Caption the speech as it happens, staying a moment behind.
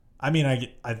I mean,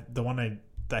 the one I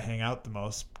hang out the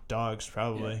most, dogs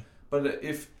probably. Yeah. But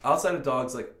if outside of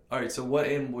dogs, like, all right, so what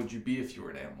animal would you be if you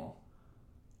were an animal?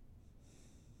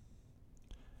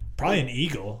 Probably an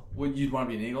eagle. Would you'd want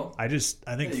to be an eagle? I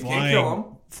think you can't kill 'em.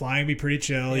 Flying be pretty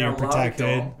chill. You're You're allowed to kill protected.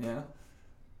 'em. Yeah.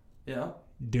 Yeah.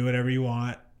 Do whatever you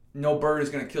want. No bird is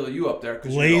going to kill you up there.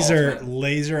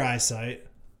 Laser eyesight.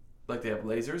 Like they have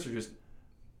lasers or just...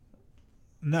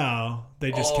 No,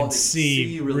 they just they can can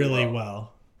see really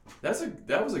well.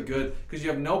 That was a good... Because you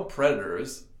have no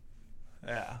predators.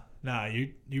 Yeah. No,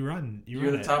 you run. You're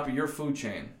at the top of your food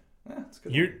chain. Yeah, that's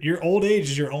good. Your old age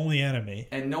is your only enemy.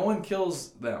 And no one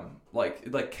kills them.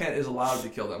 Like Kent is allowed to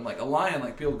kill them. Like a lion,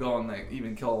 like people go and they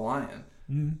even kill a lion.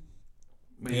 Mm-hmm.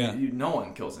 I mean, no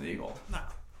one kills an eagle. No.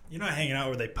 You're not hanging out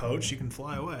where they poach. You can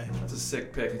fly away. That's a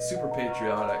sick pick. It's super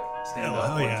patriotic. Stand up.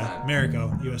 Hell yeah.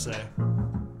 America, USA.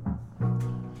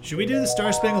 Should we do the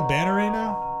Star Spangled Banner right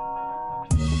now?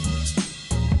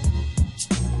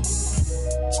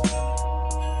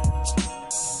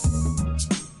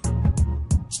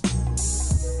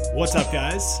 What's up,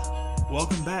 guys?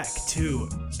 Welcome back to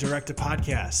Direct to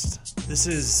Podcast. This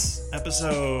is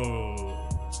episode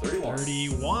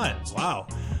 31. Wow.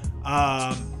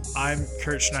 I'm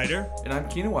Kurt Schneider. And I'm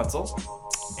Keenan Wetzel.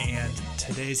 And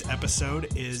today's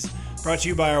episode is brought to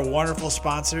you by our wonderful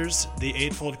sponsors, the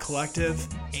Eightfold Collective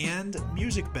and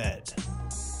Music Bed.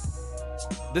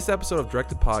 This episode of Direct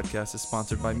to Podcast is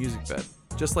sponsored by Music Bed.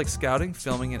 Just like scouting,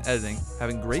 filming, and editing,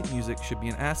 having great music should be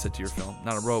an asset to your film,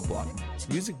 not a roadblock.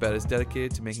 Music Bed is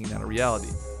dedicated to making that a reality.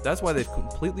 That's why they've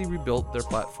completely rebuilt their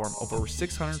platform of over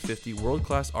 650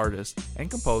 world-class artists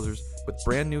and composers with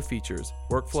brand new features,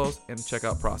 workflows, and a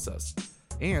checkout process.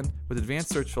 And with advanced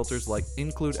search filters like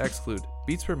include, exclude,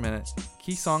 beats per minute,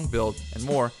 key song build, and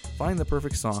more, finding the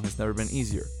perfect song has never been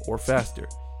easier or faster.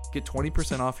 Get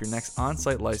 20% off your next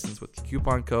on-site license with the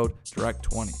coupon code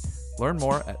DIRECT20. Learn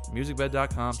more at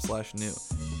musicbed.com/new.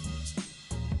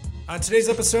 On today's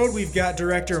episode, we've got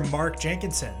director Mark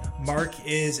Jenkinson. Mark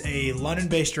is a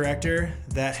London-based director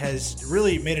that has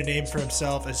really made a name for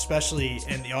himself, especially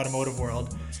in the automotive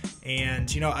world.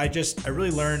 And, I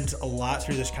really learned a lot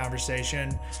through this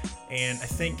conversation, and I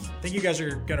think you guys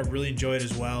are going to really enjoy it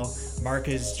as well. Mark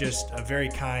is just a very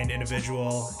kind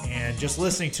individual, and just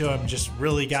listening to him just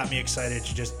really got me excited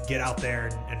to just get out there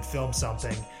and film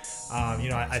something.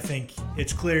 I think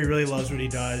it's clear he really loves what he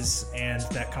does, and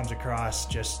that comes across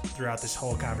just throughout this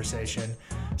whole conversation.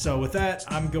 So with that,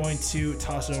 I'm going to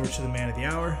toss it over to the man of the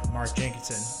hour, Mark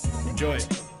Jenkinson. Enjoy.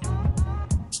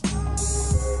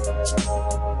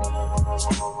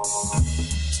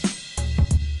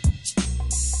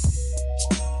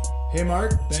 Hey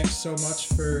Mark, thanks so much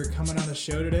for coming on the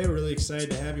show today. We're really excited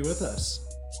to have you with us.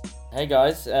 Hey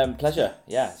guys, pleasure.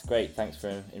 Yeah, it's great. Thanks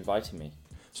for inviting me.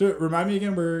 So remind me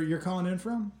again where you're calling in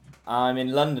from? I'm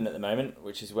in London at the moment,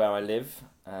 which is where I live.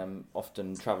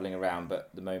 Often travelling around, but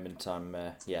at the moment I'm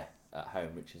at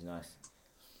home, which is nice.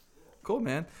 Cool,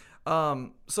 man.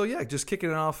 Just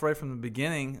kicking it off right from the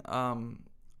beginning.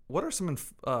 What are some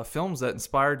films that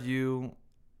inspired you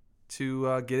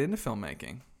to get into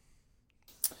filmmaking?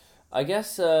 I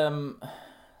guess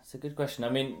it's a good question. I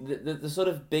mean, the sort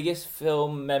of biggest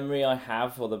film memory I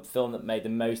have, or the film that made the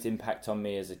most impact on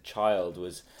me as a child,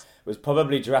 was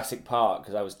probably Jurassic Park,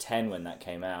 because I was 10 when that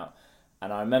came out.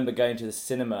 And I remember going to the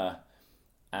cinema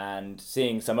and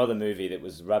seeing some other movie that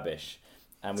was rubbish.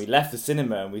 And we left the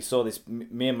cinema and we saw this,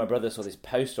 me and my brother saw this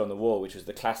poster on the wall, which was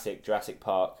the classic Jurassic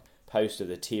Park poster,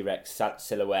 the T-Rex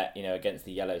silhouette, against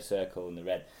the yellow circle and the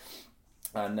red.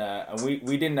 And we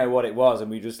didn't know what it was,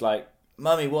 and we just like,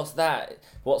 Mummy, what's that?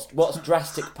 What's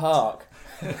Jurassic Park?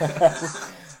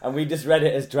 And we just read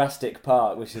it as Jurassic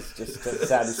Park, which is just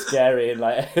sounded scary and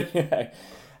like,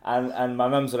 And my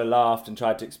mum sort of laughed and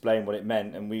tried to explain what it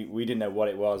meant, and we didn't know what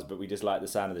it was, but we just liked the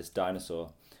sound of this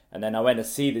dinosaur. And then I went to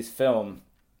see this film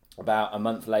about a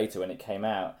month later when it came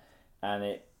out,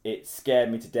 and it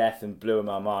scared me to death and blew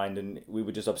my mind, and we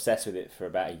were just obsessed with it for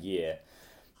about a year.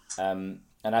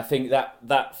 And I think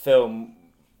that film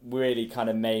really kind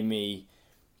of made me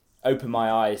open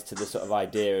my eyes to the sort of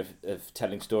idea of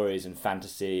telling stories and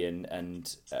fantasy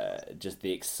and just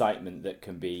the excitement that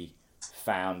can be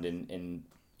found in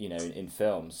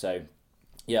films. So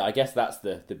yeah, I guess that's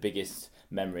the biggest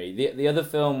memory. The other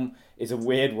film is a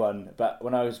weird one, but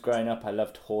when I was growing up, I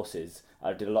loved horses.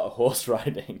 I did a lot of horse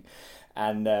riding,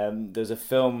 and there's a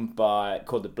film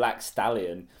called The Black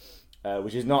Stallion,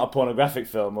 which is not a pornographic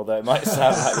film, although it might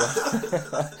sound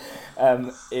like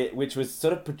one. Which was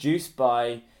sort of produced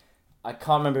by, I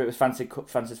can't remember if it was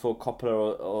Francis Ford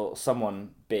Coppola or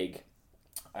someone big,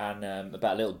 and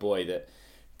about a little boy that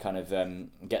kind of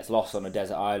gets lost on a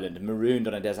desert island, marooned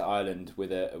on a desert island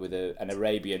with an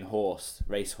Arabian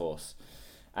racehorse,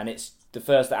 and it's the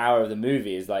first hour of the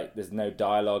movie is like there's no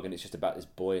dialogue and it's just about this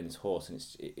boy and this horse, and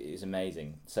it is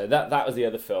amazing. So that was the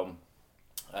other film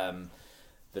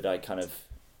that I kind of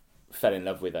fell in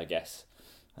love with, I guess.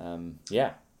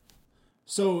 Yeah.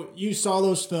 So you saw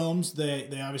those films, they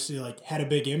obviously like had a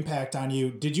big impact on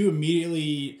you. Did you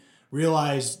immediately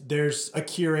realize there's a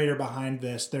curator behind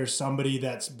this? There's somebody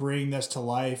that's bringing this to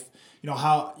life.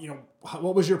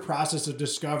 What was your process of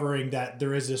discovering that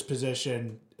there is this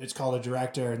position? It's called a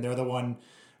director, and they're the one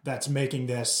that's making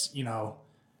this,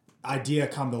 idea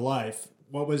come to life.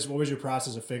 What was your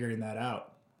process of figuring that out?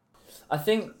 I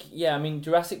think,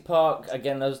 Jurassic Park,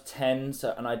 again, I was 10,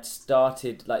 and I'd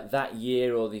started, like, that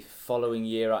year or the following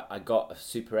year, I got a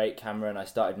Super 8 camera and I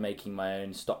started making my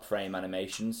own stop frame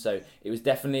animations. So it was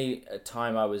definitely a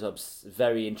time I was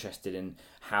very interested in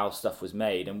how stuff was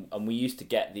made. And we used to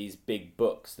get these big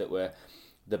books that were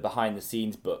the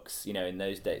behind-the-scenes books, in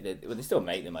those days. They still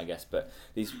make them, I guess, but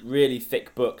these really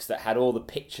thick books that had all the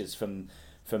pictures from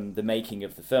the making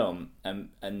of the film,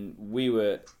 and we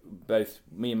were both,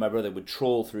 me and my brother, would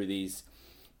trawl through these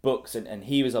books, and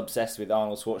he was obsessed with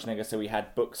Arnold Schwarzenegger, so we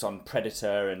had books on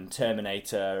Predator and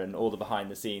Terminator and all the behind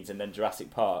the scenes, and then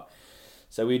Jurassic Park.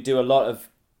 So we'd do a lot of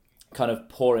kind of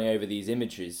poring over these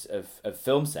images of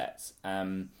film sets.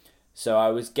 So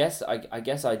I guess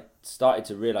I started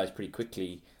to realize pretty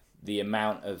quickly the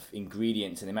amount of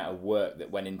ingredients and the amount of work that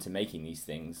went into making these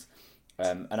things.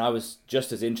 And I was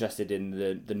just as interested in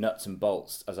the nuts and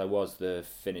bolts as I was the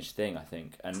finished thing, I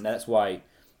think. And that's why,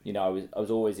 I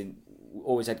was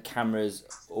always had cameras,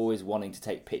 always wanting to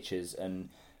take pictures. And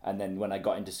then when I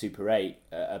got into Super 8,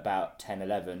 about 10,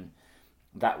 11,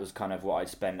 that was kind of what I'd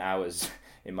spend hours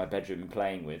in my bedroom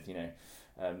playing with,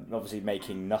 obviously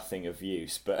making nothing of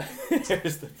use, but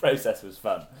the process was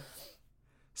fun.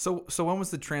 So when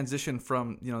was the transition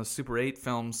from, the Super 8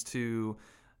 films to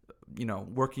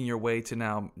working your way to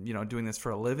now, doing this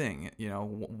for a living?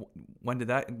 When did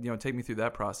that, take me through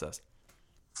that process?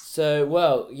 So,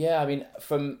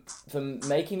 from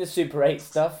making the Super 8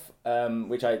 stuff,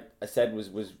 which I said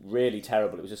was really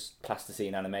terrible. It was just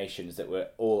plasticine animations that were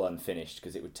all unfinished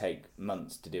because it would take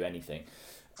months to do anything.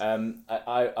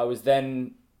 I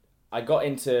got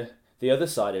into the other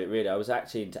side of it, really. I was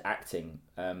actually into acting,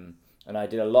 and I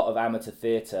did a lot of amateur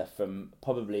theatre from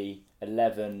probably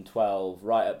 11, 12,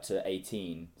 right up to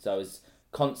 18. So I was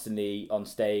constantly on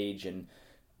stage and,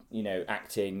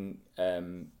 acting,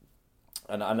 and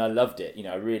I loved it.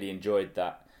 I really enjoyed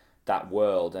that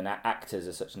world, and actors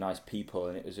are such nice people,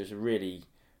 and it was just a really,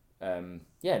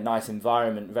 nice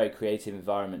environment, very creative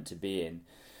environment to be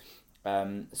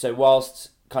in. So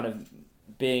whilst kind of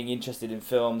being interested in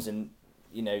films and,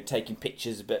 taking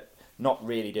pictures, but not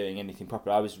really doing anything proper,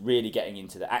 I was really getting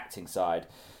into the acting side.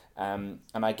 And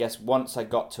I guess once I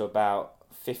got to about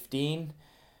 15,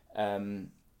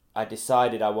 I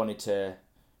decided I wanted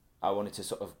to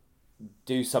sort of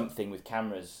do something with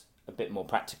cameras a bit more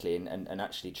practically and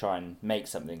actually try and make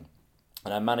something.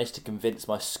 And I managed to convince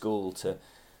my school to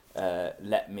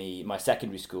let me, my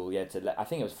secondary school, I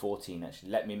think it was 14 actually,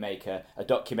 let me make a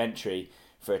documentary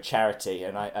for a charity.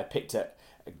 And I picked a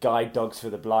Guide Dogs for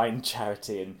the Blind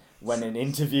charity and went and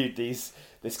interviewed this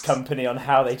company on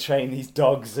how they train these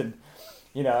dogs, and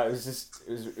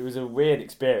it was a weird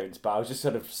experience, but I was just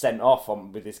sort of sent off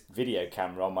with this video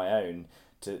camera on my own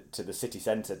to the city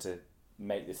centre to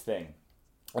make this thing,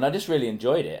 and I just really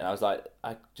enjoyed it. And I was like,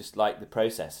 I just like the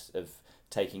process of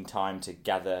taking time to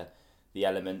gather the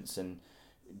elements and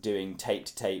doing tape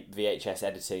to tape VHS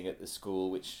editing at the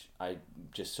school, which I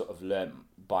just sort of learnt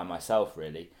by myself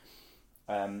really.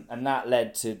 And that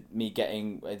led to me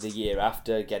getting, the year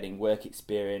after, getting work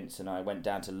experience, and I went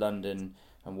down to London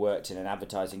and worked in an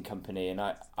advertising company, and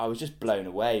I was just blown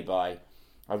away I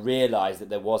realised that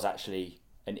there was actually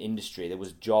an industry, there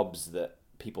was jobs that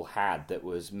people had that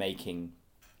was making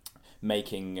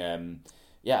TV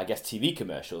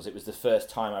commercials. It was the first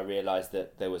time I realised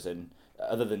that there was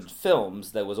other than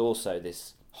films, there was also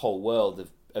this whole world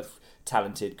of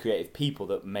talented, creative people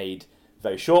that made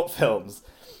very short films.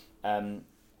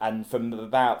 And from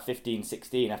about 15,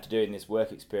 16, after doing this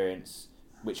work experience,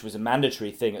 which was a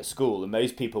mandatory thing at school, and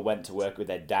most people went to work with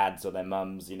their dads or their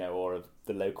mums, or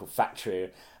the local factory,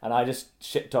 and I just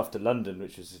shipped off to London,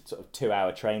 which was a sort of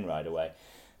 2-hour train ride away,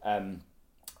 and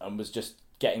was just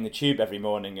getting the tube every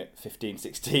morning at 15,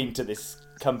 16 to this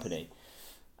company.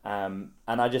 And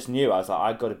I just knew, I was like,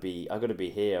 I've got to be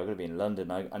here, I've got to be in London,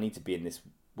 I need to be in this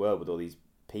world with all these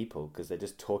people, because they're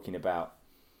just talking about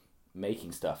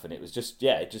making stuff, and it was just,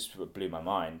 it just blew my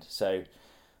mind. So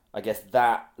I guess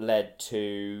that led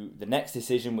to the next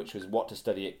decision, which was what to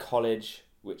study at college,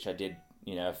 which I did,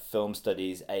 film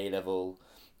studies, A-level,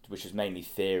 which was mainly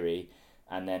theory,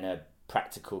 and then a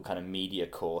practical kind of media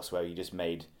course where you just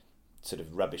made sort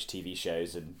of rubbish TV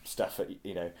shows and stuff,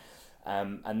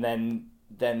 and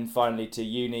then finally to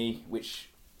uni, which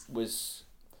was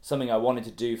something I wanted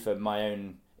to do for my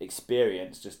own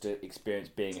experience, just to experience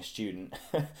being a student.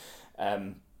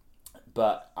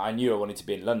 But I knew I wanted to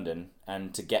be in London,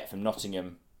 and to get from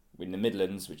Nottingham in the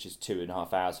Midlands, which is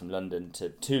 2.5 hours from London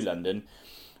to London,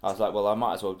 I was like, well, I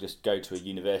might as well just go to a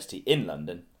university in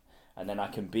London, and then I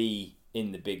can be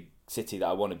in the big city that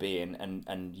I want to be in,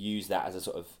 and use that as a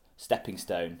sort of stepping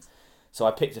stone. So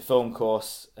I picked a film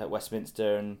course at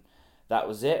Westminster, and that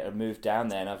was it. I moved down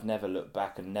there, and I've never looked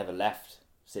back and never left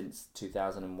since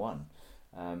 2001.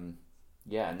 And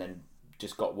then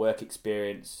just got work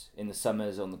experience in the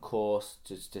summers on the course,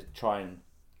 just to try and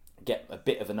get a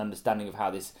bit of an understanding of how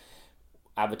this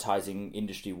advertising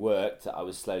industry worked that I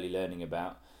was slowly learning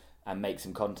about, and make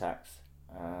some contacts.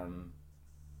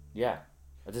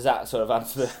 Does that sort of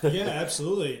answer the... Yeah,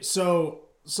 absolutely. So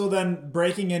then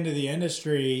breaking into the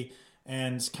industry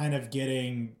and kind of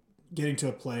getting to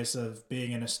a place of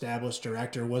being an established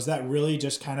director, was that really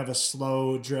just kind of a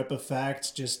slow drip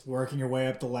effect, just working your way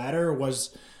up the ladder, or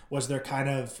was there kind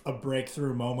of a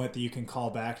breakthrough moment that you can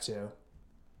call back to?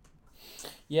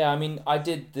 Yeah, I mean, I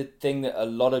did the thing that a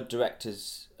lot of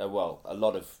directors, a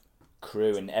lot of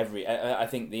crew and I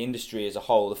think the industry as a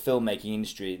whole, the filmmaking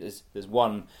industry, there's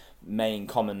one main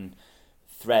common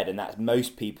thread, and that's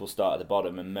most people start at the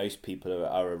bottom, and most people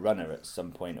are a runner at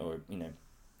some point, or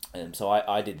so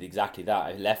I did exactly that.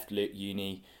 I left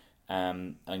uni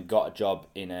and got a job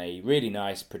in a really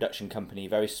nice production company,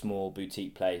 very small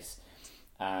boutique place,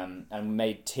 and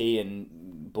made tea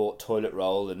and bought toilet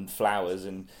roll and flowers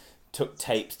and took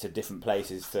tapes to different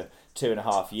places for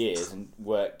 2.5 years and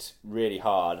worked really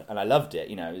hard, and I loved it.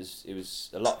 It was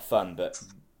a lot of fun, but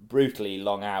brutally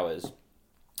long hours.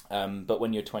 But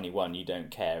when you're 21, you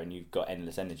don't care, and you've got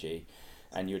endless energy,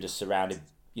 and you're just surrounded.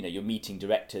 You're meeting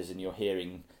directors and you're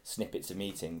hearing snippets of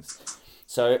meetings.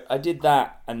 So I did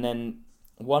that, and then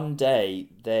one day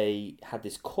they had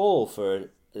this call for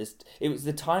this. It was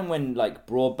the time when like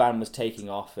broadband was taking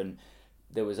off, and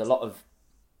there was a lot of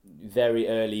very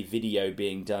early video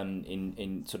being done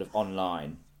in sort of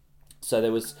online. So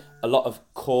there was a lot of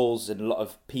calls and a lot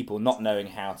of people not knowing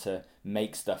how to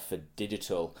make stuff for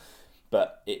digital,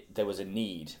 but there was a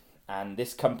need. And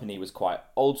this company was quite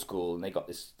old school, and they got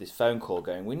this phone call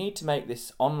going, we need to make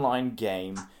this online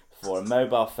game for a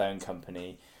mobile phone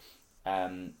company,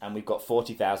 and we've got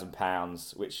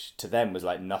 £40,000, which to them was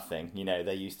like nothing.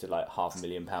 They're used to like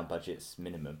 £500,000 budgets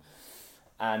minimum.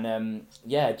 And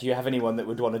do you have anyone that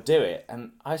would want to do it?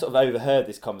 And I sort of overheard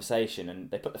this conversation,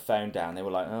 and they put the phone down. They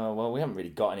were like, oh, well, we haven't really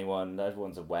got anyone.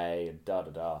 Everyone's away, and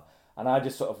da-da-da. And I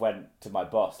just sort of went to my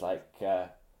boss, like,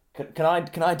 can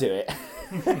I do it?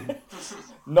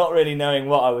 Not really knowing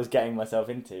what I was getting myself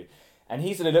into. And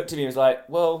he sort of looked at me and was like,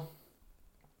 well,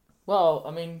 I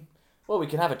mean, we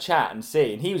can have a chat and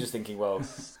see. And he was just thinking, well,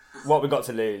 what we got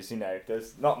to lose,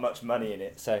 there's not much money in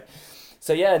it. So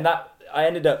yeah, and that I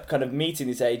ended up kind of meeting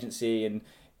this agency, and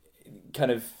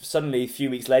kind of suddenly a few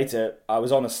weeks later, I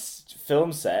was on a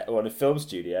film set or on a film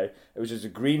studio. It was just a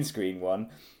green screen one,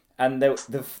 and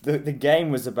the game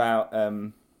was about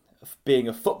being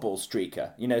a football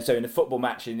streaker. So in a football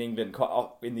match in England,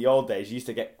 in the old days, you used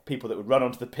to get people that would run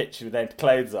onto the pitch with their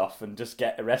clothes off and just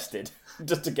get arrested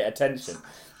just to get attention,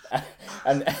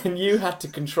 and you had to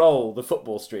control the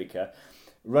football streaker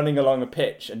running along a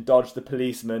pitch and dodge the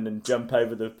policeman and jump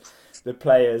over the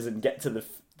players and get to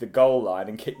the goal line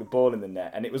and kick the ball in the net.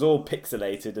 And it was all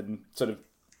pixelated and sort of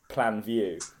plan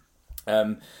view.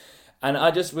 And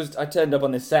I turned up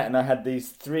on this set, and I had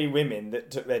these 3 women that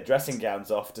took their dressing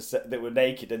gowns off that were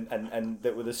naked and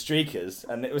that were the streakers.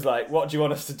 And it was like, what do you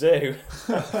want us to do?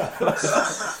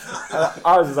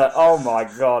 I was just like, oh my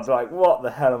God, like, what the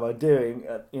hell am I doing?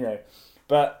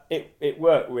 But it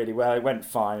worked really well. It went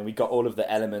fine. We got all of the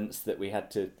elements that we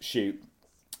had to shoot,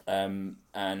 and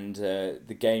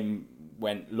the game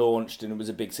launched, and it was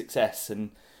a big success. And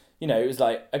it was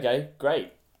like, okay,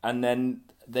 great. And then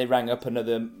they rang up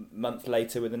another month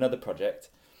later with another project.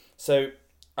 So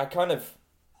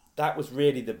that was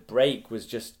really the break, was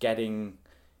just getting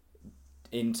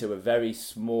into a very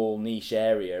small niche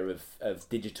area of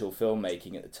digital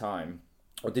filmmaking at the time,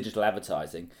 or digital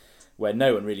advertising, where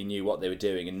no one really knew what they were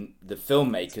doing, and the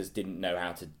filmmakers didn't know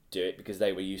how to do it because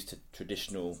they were used to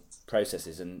traditional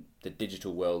processes, and the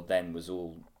digital world then was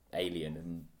all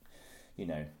alien.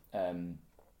 And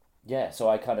so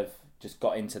I kind of just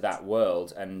got into that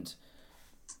world and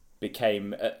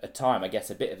became, at a time, I guess,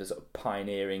 a bit of a sort of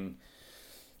pioneering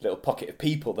little pocket of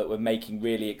people that were making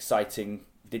really exciting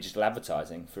digital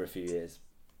advertising for a few years.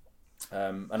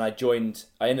 And I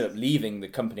ended up leaving the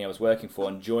company I was working for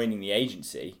and joining the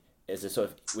agency as a sort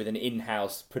of, with an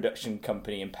in-house production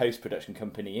company and post-production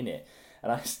company in it.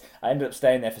 And I ended up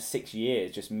staying there for 6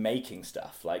 years, just making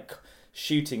stuff, like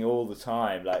shooting all the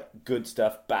time, like good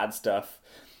stuff, bad stuff,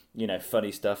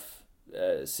 funny stuff,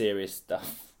 serious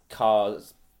stuff,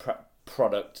 cars,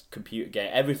 product, computer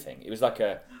game, everything. It was like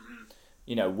a,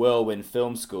 whirlwind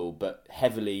film school, but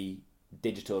heavily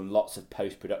digital and lots of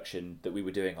post-production that we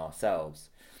were doing ourselves.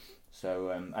 So,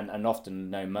 and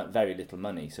often very little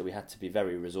money, so we had to be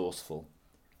very resourceful.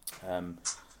 So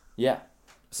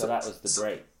that was the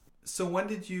break. So when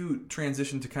did you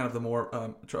transition to kind of the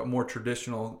more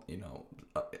traditional,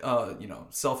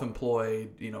 self-employed,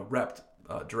 rep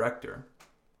director?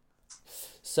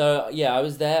 So yeah, I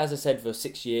was there, as I said, for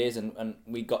 6 years, and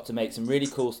we got to make some really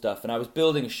cool stuff. And I was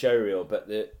building a showreel, but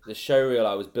the showreel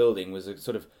I was building was a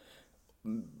sort of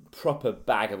proper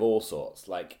bag of all sorts.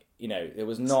 Like, there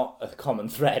was not a common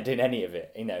thread in any of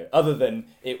it, other than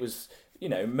it was,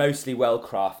 mostly well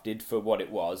crafted for what it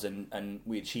was, and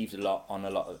we achieved a lot on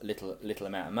little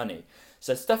amount of money.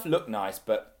 So stuff looked nice,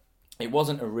 but it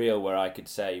wasn't a reel where I could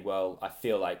say, well, I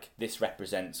feel like this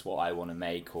represents what I want to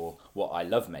make or what I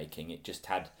love making. It just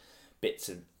had bits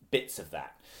of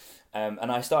that.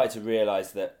 And I started to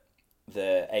realise that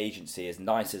the agency, as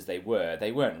nice as they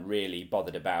weren't really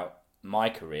bothered about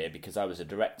my career, because I was a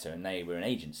director and they were an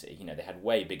agency. They had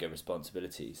way bigger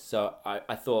responsibilities. So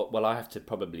I thought, well, I have to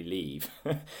probably leave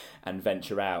and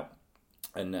venture out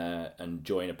and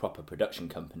join a proper production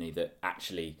company that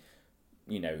actually,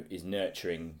 is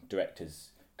nurturing directors'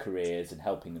 careers and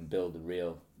helping them build the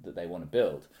reel that they want to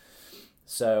build.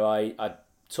 So I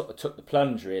took the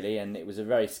plunge, really, and it was a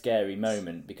very scary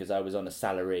moment because I was on a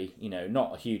salary,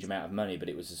 not a huge amount of money, but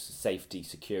it was a safety,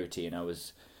 security, and I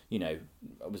was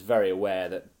very aware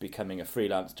that becoming a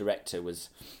freelance director was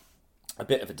a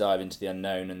bit of a dive into the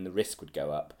unknown and the risk would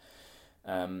go up.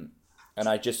 And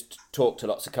I just talked to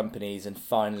lots of companies and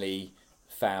finally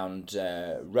found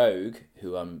Rogue,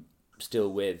 who I'm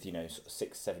still with, sort of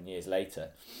 6-7 years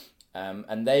later.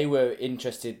 And they were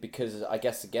interested because I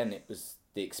guess, again, it was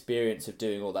the experience of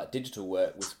doing all that digital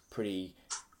work was pretty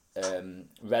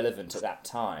relevant at that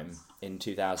time in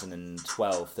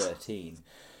 2012-13.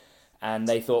 And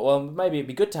they thought, well, maybe it'd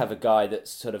be good to have a guy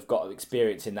that's sort of got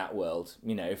experience in that world,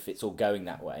 if it's all going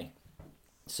that way.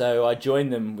 So I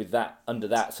joined them with that, under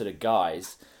that sort of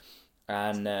guise,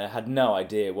 and had no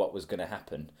idea what was going to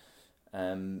happen.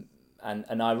 And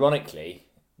ironically,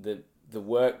 the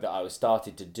work that I was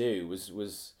started to do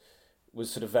was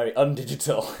sort of very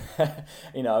undigital.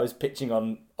 I was pitching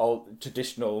on old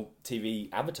traditional TV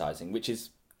advertising, which is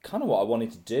kind of what I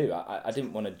wanted to do. I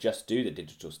didn't want to just do the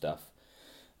digital stuff.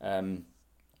 So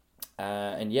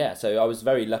I was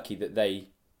very lucky that they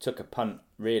took a punt,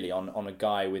 really, on a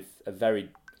guy with a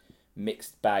very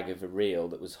mixed bag of a reel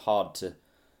that was hard to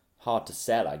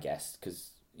sell, I guess,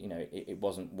 because it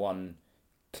wasn't one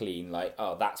clean, like,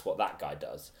 oh, that's what that guy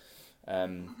does.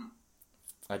 I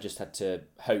just had to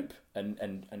hope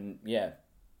and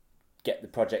get the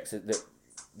projects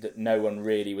that no one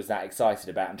really was that excited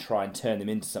about and try and turn them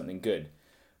into something good,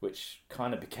 which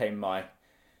kind of became my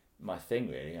thing,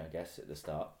 really, I guess, at the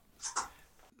start.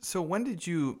 So when did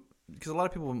you, because a lot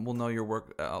of people will know your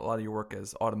work, a lot of your work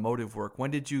as automotive work,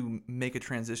 when did you make a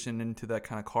transition into that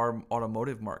kind of car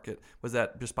automotive market? Was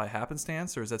that just by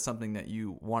happenstance, or is that something that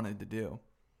you wanted to do?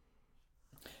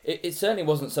 It certainly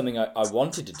wasn't something I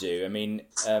wanted to do. I mean,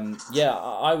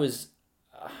 I was,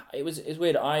 it was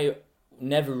weird. I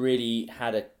never really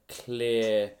had a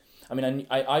clear, I mean,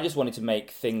 I just wanted to make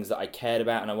things that I cared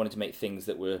about, and I wanted to make things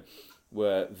that were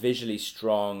visually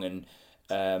strong and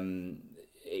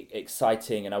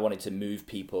exciting, and I wanted to move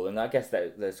people, and I guess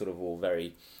they're sort of all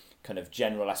very kind of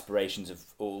general aspirations of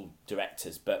all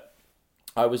directors, but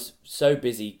I was so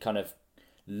busy kind of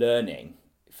learning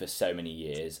for so many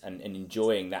years and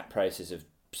enjoying that process of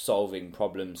solving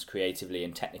problems creatively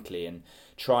and technically and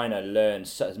trying to learn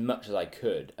as much as I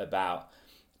could about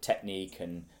technique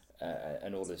and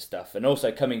all this stuff. And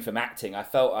also, coming from acting, I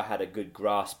felt I had a good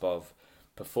grasp of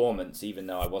performance, even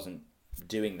though I wasn't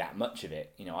doing that much of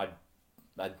it.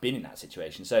 I'd been in that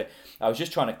situation, so I was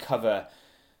just trying to cover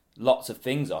lots of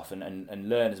things off and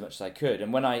learn as much as I could.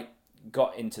 And when I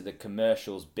got into the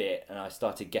commercials bit and I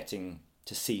started getting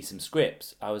to see some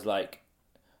scripts, I was like,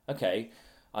 okay,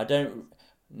 I don't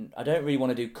really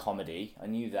want to do comedy. I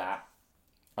knew that.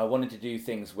 I wanted to do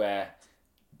things where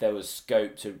there was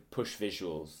scope to push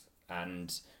visuals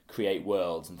and create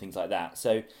worlds and things like that.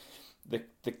 So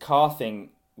the car thing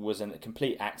was a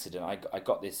complete accident. I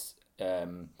got this.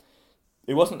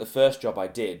 It wasn't the first job I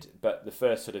did, but the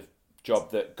first sort of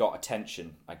job that got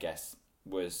attention, I guess,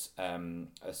 was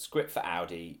a script for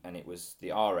Audi, and it was the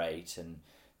R8, and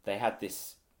they had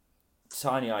this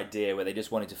tiny idea where they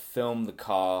just wanted to film the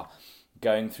car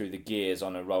going through the gears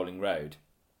on a rolling road.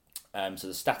 So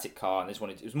the static car, and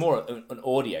it was more an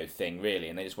audio thing really,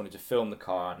 and they just wanted to film the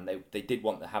car, and they did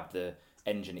want to have the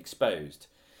engine exposed,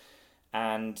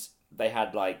 and they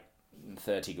had like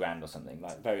 30 grand or something,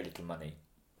 like very little money,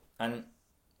 and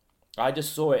I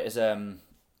just saw it as an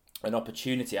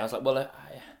opportunity. I was like, well,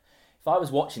 if I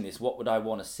was watching this, what would I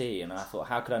want to see? And I thought,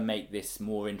 how could I make this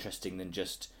more interesting than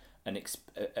just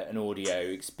an audio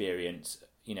experience,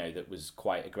 that was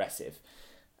quite aggressive.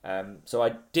 So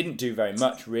I didn't do very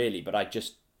much really, but I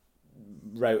just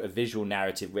wrote a visual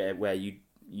narrative where you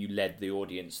led the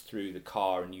audience through the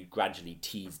car, and you gradually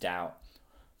teased out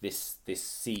this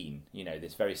scene,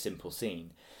 this very simple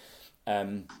scene,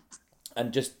 and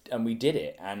we did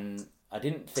it. And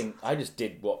I just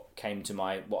did what came to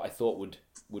what I thought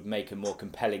would make a more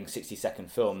compelling 60-second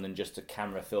film than just a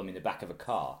camera filming the back of a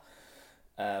car.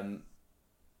 And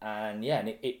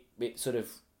it sort of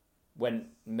went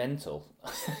mental.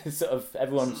 Sort of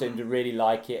everyone seemed to really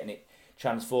like it, and it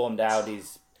transformed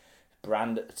Audi's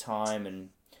brand at the time. And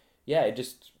yeah, it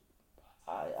just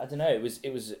I don't know.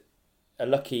 It was a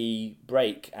lucky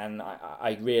break, and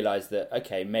I realised that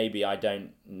okay, maybe I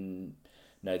don't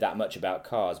know that much about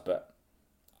cars, but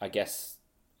I guess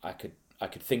I could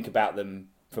think about them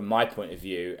from my point of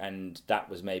view, and that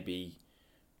was maybe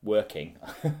working.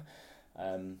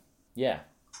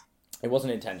 It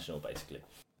wasn't intentional, basically.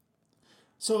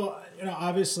 So,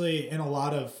 obviously in a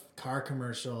lot of car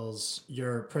commercials,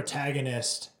 your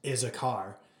protagonist is a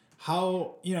car.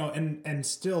 How, and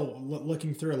still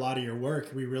looking through a lot of your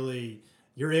work,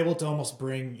 you're able to almost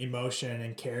bring emotion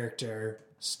and character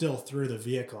still through the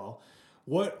vehicle.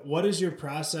 What is your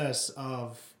process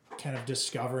of kind of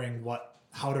discovering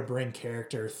how to bring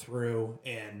character through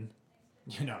in,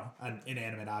 an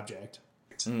inanimate object?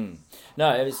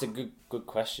 No, it's a good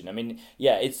question. I mean,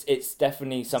 yeah, it's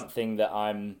definitely something that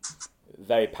I'm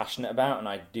very passionate about, and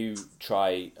I do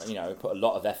try. I put a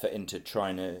lot of effort into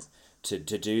trying to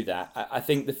do that. I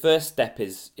think the first step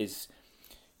is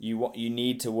you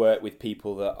need to work with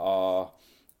people that are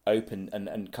open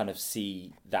and kind of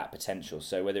see that potential.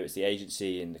 So whether it's the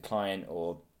agency and the client,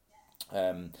 or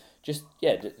just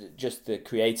the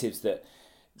creatives, that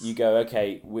you go,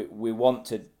 okay, we want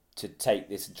to take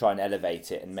this and try and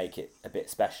elevate it and make it a bit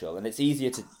special. And it's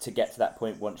easier to get to that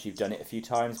point once you've done it a few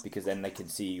times, because then they can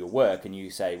see your work and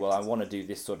you say, well, I want to do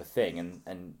this sort of thing,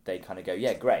 and they kind of go,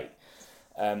 yeah, great.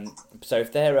 So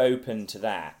if they're open to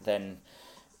that, then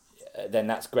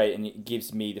that's great, and it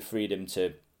gives me the freedom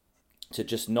to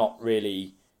just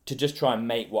just try and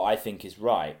make what I think is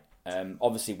right.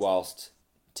 Obviously, whilst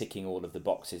ticking all of the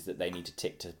boxes that they need to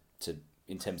tick to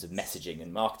in terms of messaging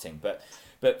and marketing,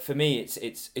 but for me,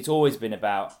 it's always been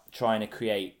about trying to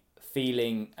create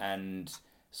feeling and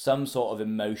some sort of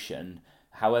emotion,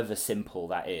 however simple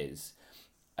that is.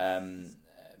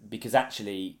 Because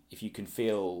actually, if you can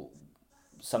feel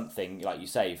something, like you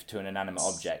say, to an inanimate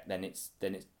object, then it's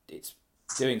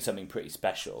doing something pretty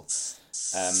special.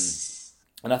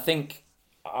 And I think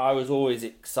I was always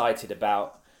excited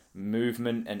about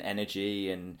movement and energy,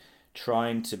 and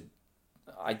trying to,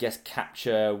 I guess,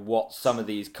 capture what some of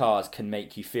these cars can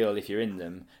make you feel if you're in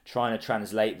them, trying to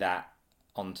translate that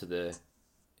onto the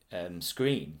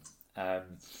screen.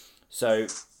 So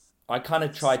I kind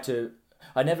of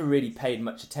I never really paid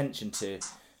much attention to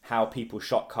how people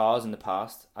shot cars in the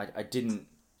past. I didn't,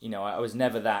 I was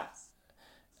never that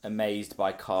amazed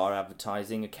by car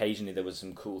advertising. Occasionally there was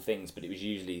some cool things, but it was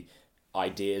usually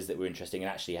ideas that were interesting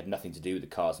and actually had nothing to do with the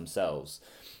cars themselves.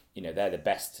 They're the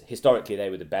best. Historically, they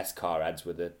were the best car ads,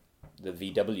 were the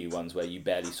VW ones where you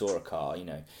barely saw a car.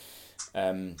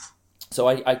 So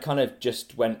I kind of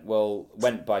just went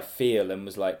by feel, and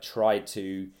was like, tried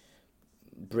to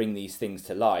bring these things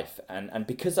to life. And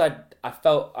because I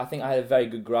think I had a very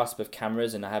good grasp of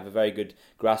cameras, and I have a very good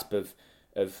grasp of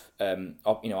I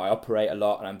operate a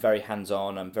lot, and I'm very hands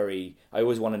on. I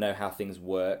always want to know how things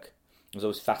work. I was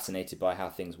always fascinated by how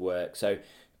things work. So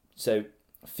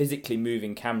physically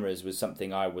moving cameras was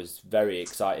something I was very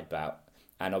excited about,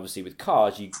 and obviously with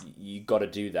cars you got to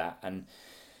do that, and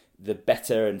the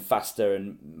better and faster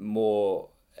and more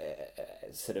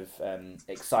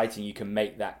exciting you can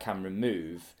make that camera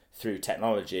move through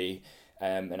technology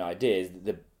and ideas,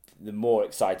 the more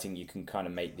exciting you can kind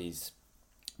of make these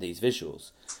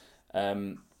visuals.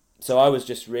 so I was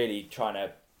just really trying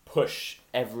to push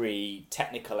every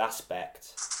technical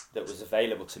aspect that was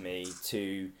available to me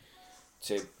to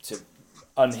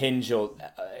unhinge all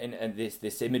in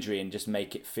this imagery and just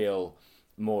make it feel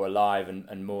more alive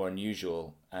and more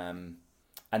unusual. And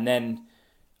then,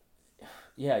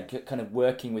 kind of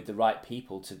working with the right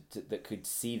people to that could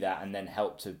see that and then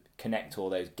help to connect all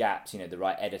those gaps. The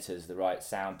right editors, the right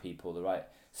sound people, the right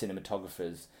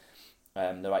cinematographers,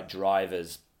 the right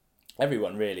drivers,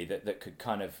 everyone really that could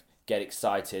kind of get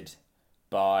excited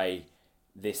by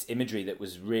this imagery that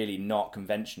was really not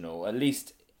conventional, at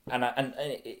least. And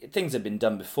things have been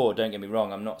done before. Don't get me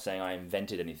wrong. I'm not saying I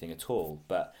invented anything at all,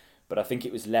 but I think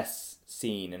it was less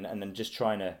seen, and then just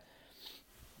trying to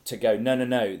go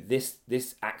no.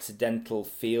 This accidental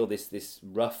feel, this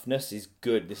roughness is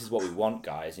good. This is what we want,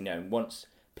 guys. And once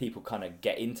people kind of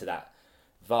get into that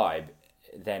vibe,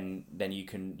 then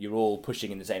you're all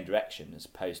pushing in the same direction, as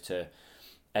opposed to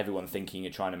everyone thinking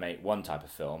you're trying to make one type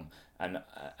of film, and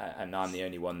I'm the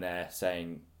only one there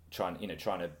trying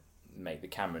to make the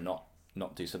camera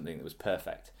not do something that was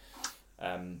perfect.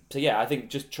 I think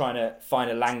just trying to find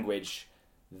a language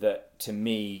that to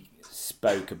me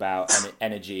spoke about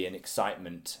energy and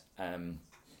excitement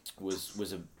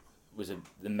was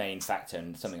the main factor,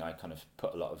 and something I kind of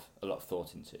put a lot of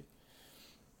thought into.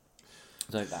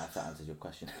 I hope that answers your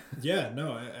question. Yeah,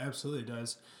 no, it absolutely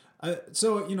does.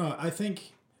 So I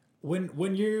think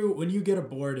when you get a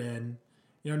board in,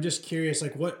 I'm just curious,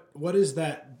 like what is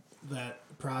that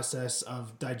process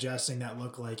of digesting that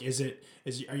look like?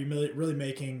 Are you really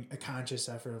making a conscious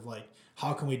effort of like,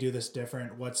 how can we do this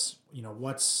different? What's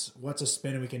a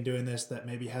spin we can do in this that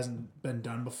maybe hasn't been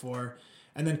done before?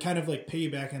 And then kind of like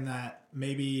piggybacking that,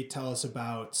 maybe tell us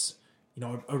about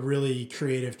a really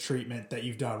creative treatment that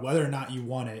you've done, whether or not you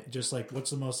want it. Just like, what's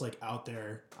the most like out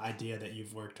there idea that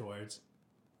you've worked towards?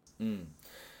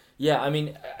 Yeah, I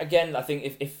mean, again, I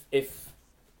think if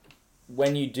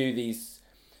when you do these,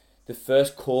 the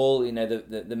first call,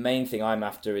 the main thing I'm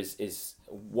after is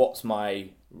what's my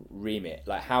remit?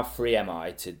 Like, how free am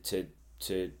I to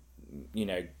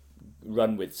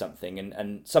run with something?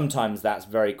 And sometimes that's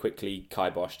very quickly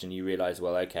kiboshed, and you realise,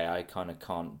 well, okay, I kind of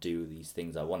can't do these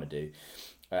things I want to do.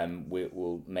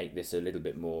 We'll make this a little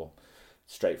bit more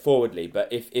straightforwardly.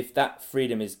 But if that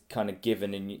freedom is kind of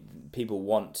given and people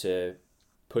want to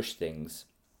push things,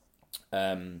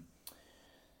 then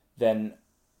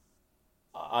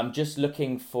I'm just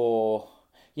looking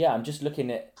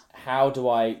at how do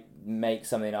I make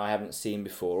something I haven't seen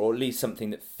before, or at least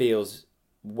something that feels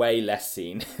way less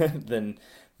seen than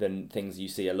things you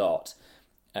see a lot.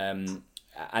 And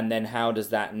then how does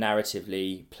that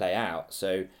narratively play out?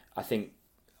 So I think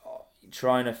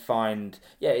trying to find,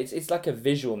 it's like a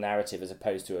visual narrative as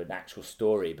opposed to an actual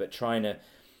story, but trying to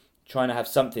have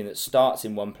something that starts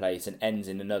in one place and ends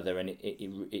in another, and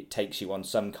it takes you on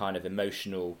some kind of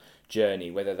emotional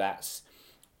journey, whether that's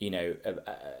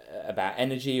about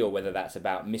energy, or whether that's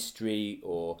about mystery,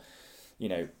 or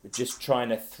just trying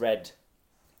to thread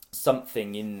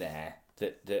something in there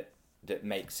that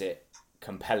makes it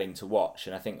compelling to watch.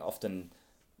 And I think often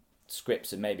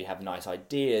scripts maybe have nice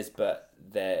ideas, but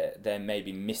they're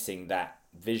maybe missing that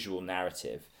visual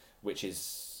narrative, which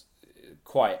is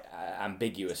quite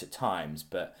ambiguous at times,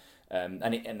 but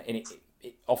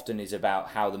it often is about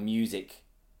how the music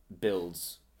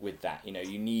builds with that.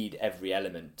 You need every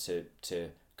element to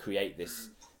create this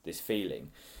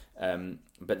feeling,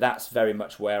 but that's very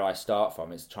much where I start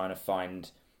from, is trying to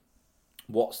find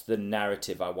what's the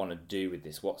narrative I want to do with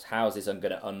this, how is this I'm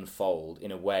going to unfold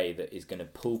in a way that is going to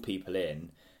pull people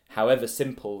in, however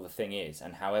simple the thing is,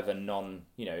 and however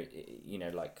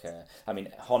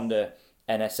Honda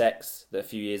NSX a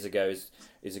few years ago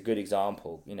is a good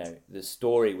example. The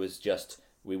story was just,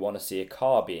 we want to see a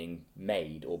car being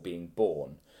made or being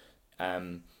born,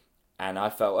 and I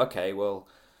felt, okay, well,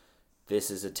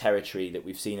 this is a territory that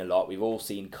we've seen a lot. We've all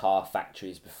seen car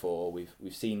factories before.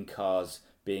 We've seen cars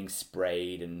being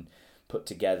sprayed and put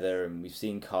together, and we've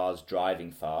seen cars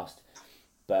driving fast.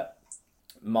 But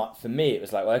for me, it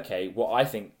was like, okay, what I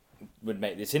think would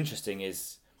make this interesting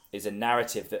is a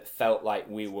narrative that felt like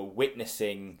we were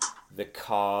witnessing the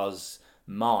car's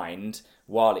mind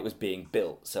while it was being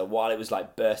built. So while it was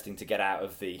like bursting to get out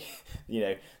of the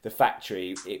the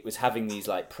factory, it was having these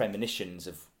like premonitions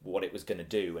of what it was going to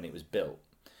do when it was built,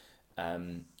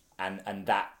 and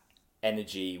that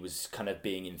energy was kind of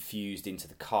being infused into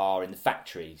the car in the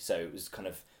factory. So it was kind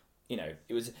of,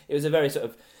 it was a very sort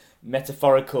of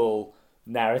metaphorical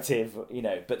narrative,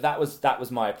 but that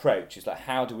was my approach. It's like,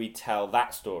 how do we tell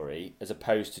that story as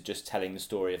opposed to just telling the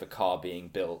story of a car being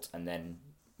built and then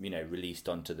released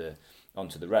onto the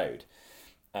road.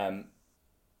 And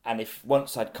if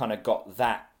once I'd kind of got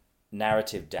that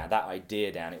narrative down, that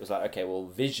idea down, it was like, okay, well,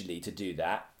 visually to do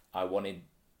that, I wanted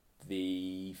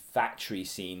the factory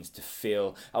scenes to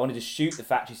feel, I wanted to shoot the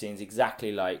factory scenes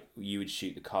exactly like you would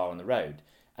shoot the car on the road.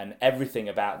 And everything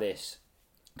about this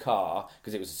car,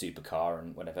 because it was a supercar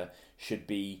and whatever, should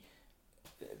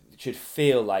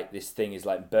feel like this thing is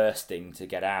like bursting to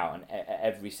get out, and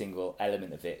every single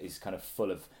element of it is kind of full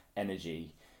of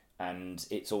energy, and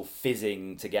it's all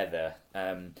fizzing together.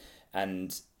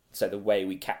 And so the way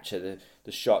we capture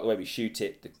the shot, the way we shoot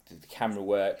it, the camera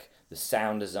work, the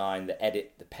sound design, the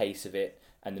edit, the pace of it,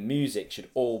 and the music should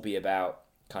all be about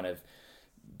kind of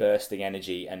bursting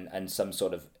energy and some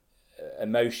sort of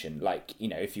emotion. Like, you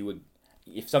know,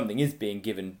 if something is being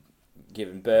given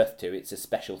birth to, it's a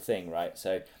special thing, right?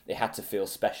 So it had to feel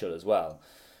special as well.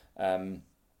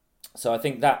 So I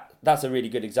think that's a really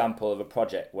good example of a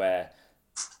project where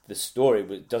the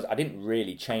story I didn't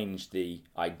really change the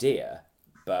idea,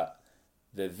 but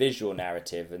the visual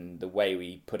narrative and the way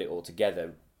we put it all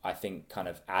together, I think, kind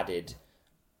of added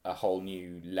a whole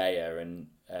new layer and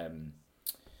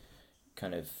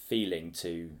kind of feeling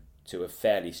to a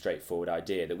fairly straightforward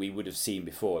idea that we would have seen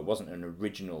before. It wasn't an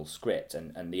original script,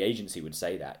 and the agency would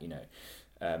say that, you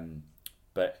know.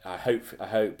 But I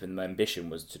hope, and my ambition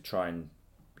was to try and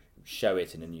show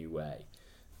it in a new way.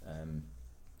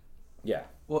 Yeah.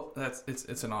 Well,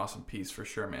 it's an awesome piece for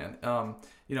sure, man.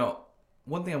 You know,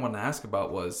 one thing I wanted to ask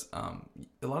about was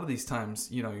a lot of these times,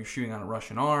 you know, you're shooting on a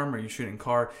Russian arm or you're shooting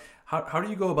car. How do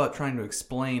you go about trying to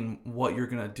explain what you're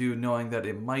going to do, knowing that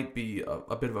it might be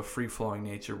a bit of a free-flowing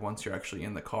nature once you're actually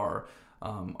in the car?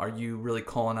 Are you really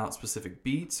calling out specific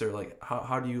beats, or like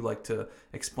how do you like to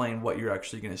explain what you're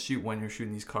actually going to shoot when you're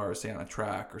shooting these cars, say on a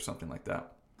track or something like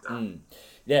that?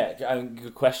 Yeah,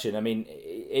 good question. I mean,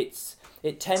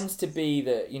 it tends to be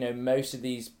that, you know, most of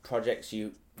these projects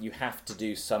you have to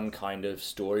do some kind of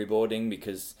storyboarding,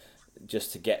 because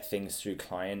just to get things through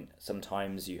client,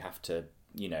 sometimes you have to,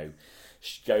 you know,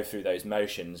 go through those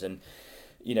motions. And,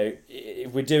 you know,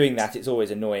 if we're doing that, it's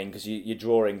always annoying because you're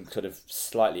drawing sort of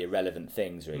slightly irrelevant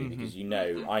things, really, because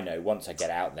I know once I get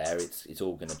out there, it's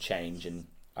all going to change and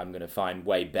I'm going to find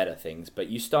way better things. But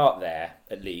you start there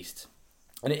at least,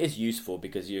 and it is useful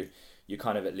because you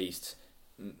kind of at least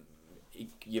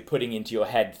you're putting into your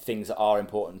head things that are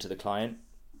important to the client.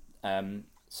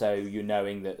 So you're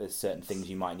knowing that there's certain things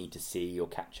you might need to see or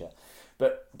capture,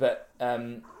 but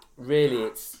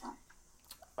really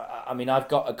I mean, I've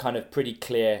got a kind of pretty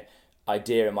clear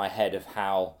idea in my head of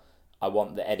how I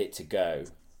want the edit to go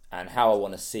and how I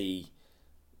want to see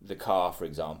the car, for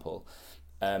example.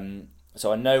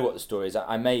 So I know what the story is.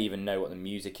 I may even know what the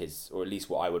music is, or at least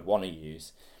what I would want to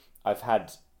use. I've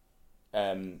had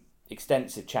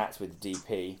extensive chats with the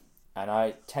DP, and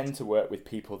I tend to work with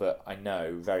people that I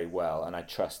know very well and I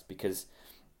trust, because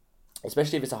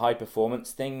especially if it's a high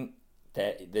performance thing,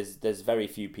 there's very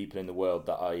few people in the world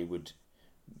that I would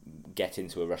get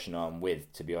into a Russian arm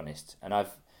with, to be honest. And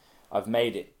I've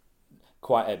made it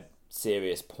quite a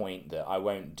serious point that I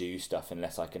won't do stuff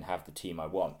unless I can have the team I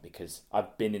want, because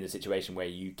I've been in a situation where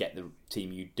you get the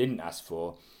team you didn't ask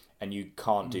for and you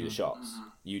can't do the shots.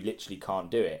 You literally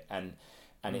can't do it, and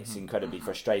it's incredibly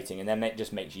frustrating, and then it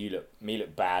just makes me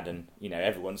look bad, and, you know,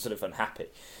 everyone's sort of unhappy.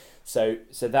 So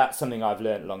that's something I've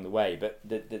learned along the way. But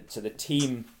the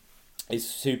team is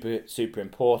super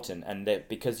important, and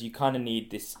because you kind of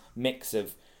need this mix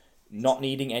of not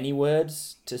needing any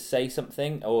words to say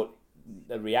something, or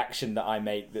a reaction that I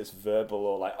make that's verbal,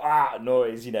 or like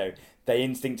noise, you know, they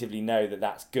instinctively know that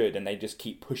that's good and they just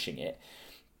keep pushing it.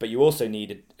 But you also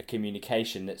need a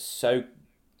communication that's so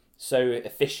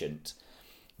efficient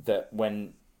that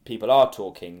when people are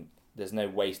talking, there's no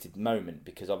wasted moment,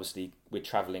 because obviously we're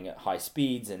traveling at high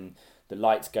speeds and the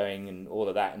lights going and all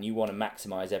of that, and you want to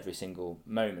maximize every single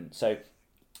moment. So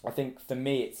I think for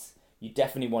me, you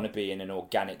definitely want to be in an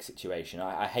organic situation.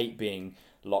 I hate being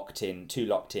too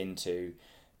locked into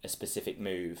a specific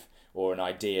move or an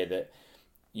idea that,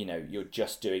 you know, you're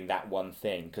just doing that one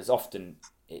thing, because often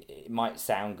it might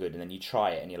sound good and then you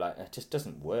try it and you're like, it just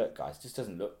doesn't work, guys. It just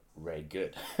doesn't look very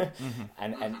good.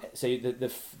 And so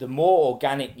the more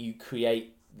organic you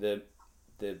create the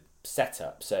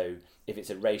setup, so if it's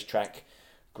a racetrack,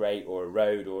 great, or a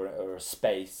road or a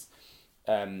space,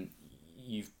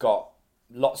 you've got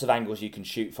lots of angles you can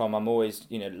shoot from. I'm always,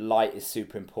 you know, light is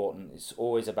super important. It's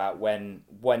always about when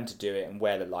to do it and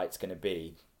where the light's going to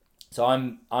be. So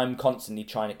I'm constantly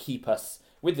trying to keep us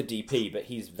with the DP, but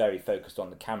he's very focused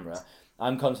on the camera.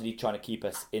 I'm constantly trying to keep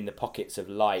us in the pockets of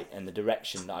light and the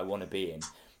direction that I want to be in.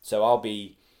 So I'll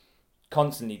be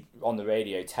constantly on the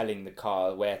radio telling the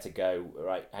car where to go.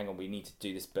 Right, hang on, we need to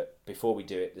do this, but before we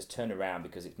do it, just turn around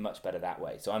because it's much better that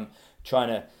way. So I'm trying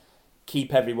to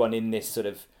keep everyone in this sort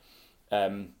of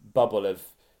bubble of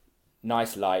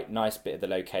nice light, nice bit of the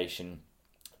location,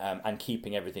 and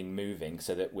keeping everything moving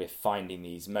so that we're finding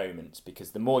these moments,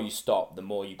 because the more you stop, the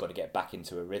more you've got to get back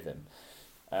into a rhythm.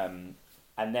 And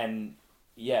then,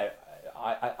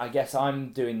 I guess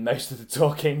I'm doing most of the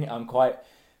talking. I'm quite,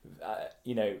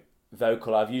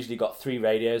 vocal. I've usually got 3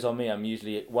 radios on me. I'm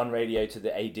usually one radio to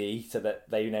the AD so that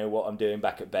they know what I'm doing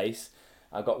back at base.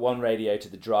 I've got one radio to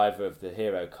the driver of the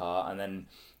Hero car, and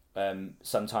then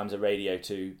sometimes a radio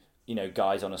to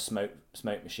guys on a smoke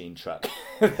machine truck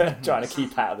trying to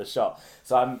keep out of the shot.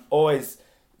 So I'm always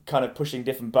kind of pushing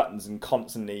different buttons and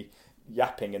constantly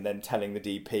yapping, and then telling the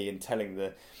DP and telling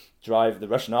the driver, the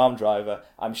Russian arm driver.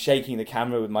 I'm shaking the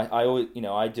camera with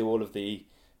I do all of the,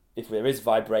 if there is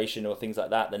vibration or things like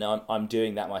that, then I'm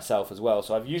doing that myself as well.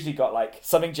 So I've usually got like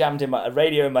something jammed in a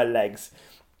radio in my legs,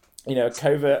 a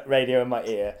covert radio in my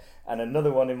ear, and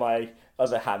another one in my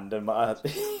other hand, and my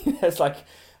it's like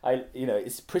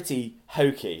it's pretty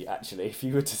hokey actually if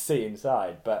you were to see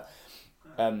inside, but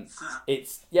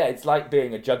it's like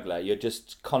being a juggler. You're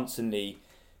just constantly,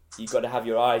 you've got to have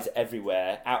your eyes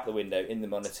everywhere, out the window, in the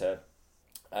monitor.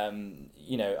 I'm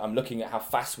looking at how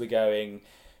fast we're going.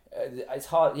 It's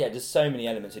hard. Yeah, there's so many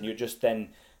elements, and you're just then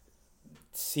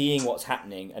seeing what's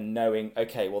happening and knowing,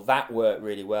 okay, well that worked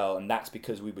really well, and that's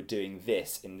because we were doing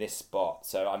this in this spot.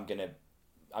 So I'm gonna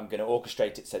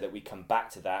orchestrate it so that we come back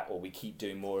to that, or we keep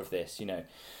doing more of this,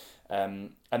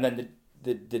 and then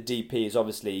the DP is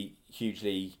obviously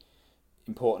hugely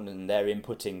important, and they're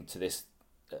inputting to this,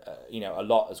 a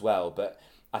lot as well. But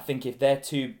I think if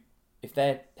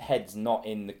their head's not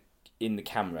in the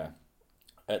camera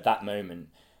at that moment,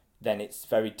 then it's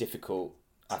very difficult,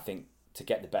 I think, to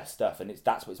get the best stuff. And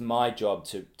that's what's my job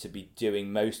to be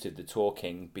doing most of the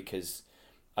talking, because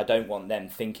I don't want them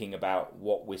thinking about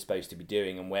what we're supposed to be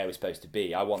doing and where we're supposed to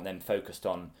be. I want them focused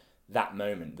on that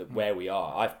moment, that where we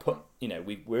are. I've put,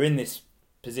 we're in this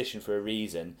position for a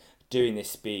reason, doing this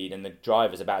speed, and the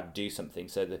driver's about to do something,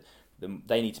 so that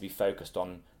they need to be focused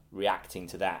on reacting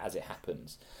to that as it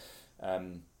happens.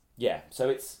 So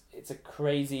it's a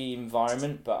crazy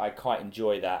environment, but I quite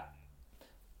enjoy that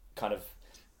kind of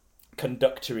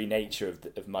conductory nature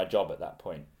of my job at that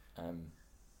point.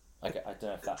 I don't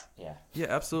know if that, yeah. Yeah,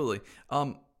 absolutely.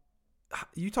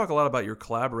 You talk a lot about your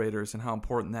collaborators and how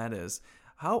important that is.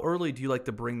 How early do you like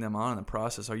to bring them on in the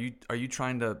process? Are you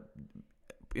trying to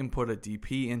input a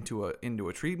DP into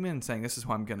a treatment and saying this is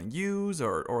who I'm going to use,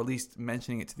 or at least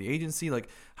mentioning it to the agency? Like,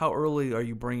 how early are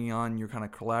you bringing on your kind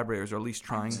of collaborators, or at least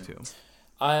trying to?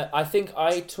 I think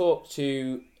I talk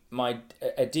to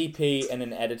a DP and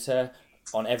an editor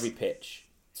on every pitch.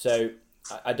 So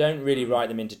I don't really write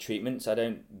them into treatments. I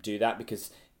don't do that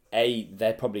because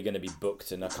they're probably going to be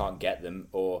booked and I can't get them,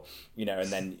 or and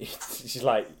then it's just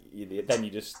like, then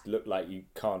you just look like you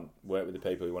can't work with the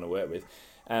people you want to work with,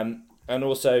 and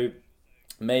also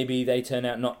maybe they turn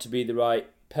out not to be the right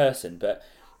person. But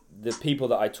the people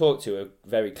that I talk to are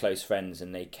very close friends,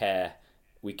 and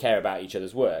we care about each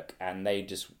other's work, and they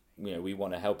just we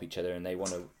want to help each other, and they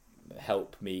want to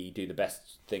help me do the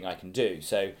best thing I can do.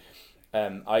 So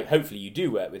hopefully you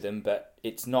do work with them, but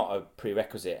it's not a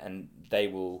prerequisite, and they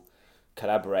will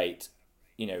collaborate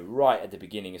right at the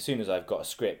beginning. As soon as I've got a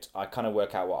script, I kind of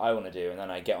work out what I want to do, and then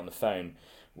I get on the phone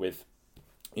with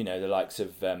the likes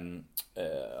of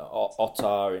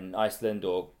Ottar in Iceland,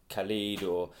 or Khalid,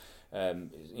 or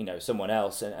someone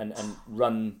else, and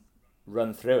run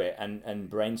through it and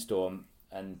brainstorm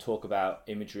and talk about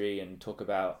imagery and talk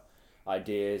about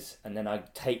ideas, and then I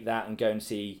take that and go and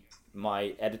see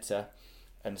my editor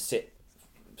and sit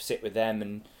with them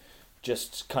and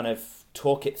just kind of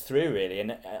talk it through, really.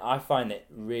 And I find it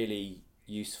really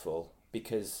useful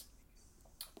because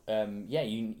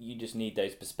you just need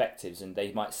those perspectives, and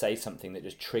they might say something that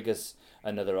just triggers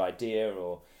another idea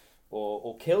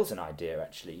or kills an idea,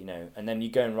 actually, and then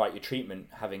you go and write your treatment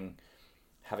having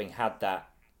had that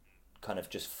kind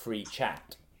of just free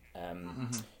chat.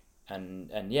 And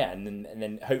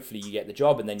then hopefully you get the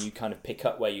job, and then you kind of pick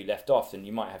up where you left off, and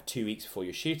you might have 2 weeks before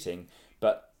you're shooting,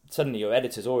 but suddenly your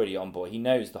editor's already on board. He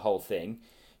knows the whole thing.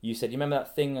 You said, you remember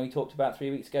that thing we talked about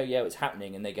 3 weeks ago? Yeah, it's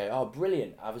happening. And they go, oh,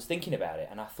 brilliant. I was thinking about it,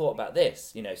 and I thought about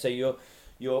this, so you're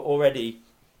already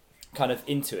kind of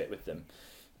into it with them.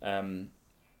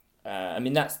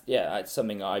 It's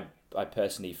something I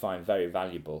personally find very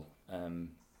valuable.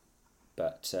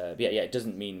 It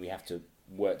doesn't mean we have to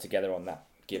work together on that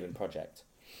given project.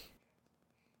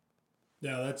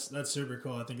 Yeah, that's super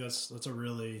cool. I think that's a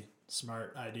really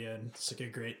Smart idea, and it's like a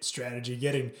great strategy.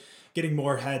 Getting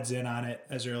more heads in on it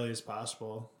as early as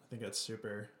possible. I think that's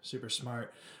super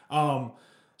smart.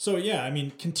 So yeah, I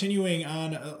mean, continuing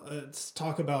on, let's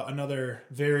talk about another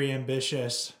very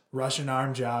ambitious Russian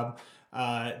arm job.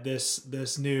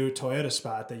 This new Toyota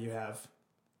spot that you have.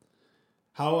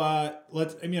 How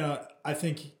I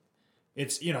think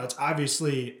it's it's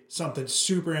obviously something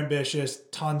super ambitious,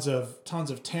 tons of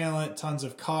talent, tons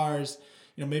of cars.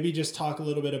 Maybe just talk a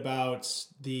little bit about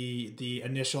the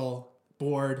initial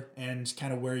board and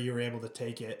kind of where you were able to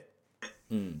take it.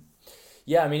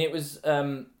 Yeah, I mean, it was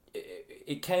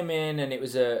it came in, and it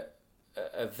was a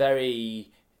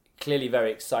very clearly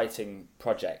very exciting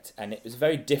project, and it was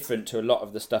very different to a lot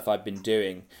of the stuff I've been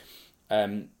doing.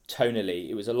 Tonally,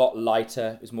 it was a lot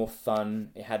lighter. It was more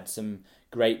fun. It had some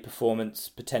great performance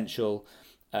potential,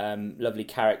 lovely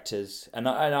characters, and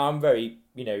I'm very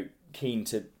keen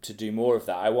to do more of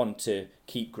that. I want to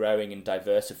keep growing and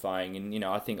diversifying, and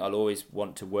I think I'll always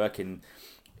want to work in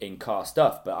car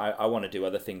stuff, but I want to do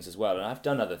other things as well, and I've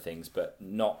done other things, but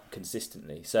not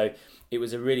consistently. So it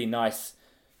was a really nice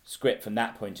script from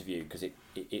that point of view, because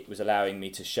it was allowing me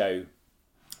to show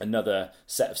another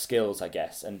set of skills, I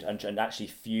guess, and actually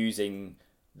fusing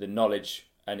the knowledge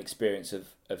and experience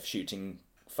of shooting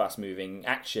fast moving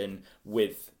action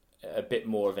with a bit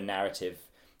more of a narrative,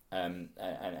 and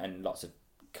lots of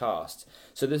cast.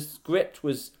 So the script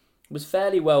was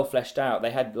fairly well fleshed out.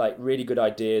 They had like really good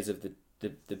ideas of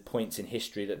the points in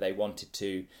history that they wanted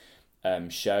to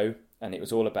show, and it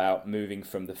was all about moving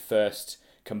from the first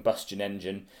combustion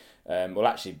engine,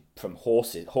 actually from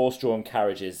horse-drawn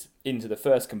carriages into the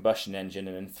first combustion engine,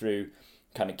 and then through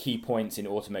kind of key points in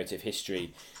automotive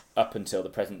history up until the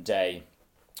present day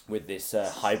with this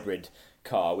hybrid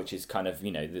car, which is kind of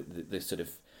the sort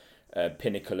of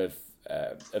pinnacle of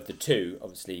the two.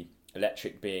 Obviously,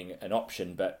 electric being an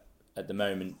option, but at the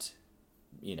moment,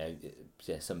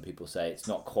 some people say it's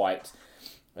not quite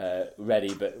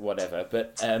ready, but whatever.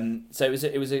 But so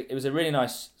it was a really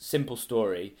nice, simple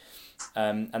story,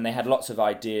 and they had lots of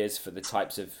ideas for the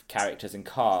types of characters and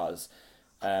cars,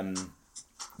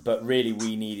 but really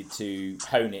we needed to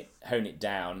hone it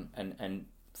down, and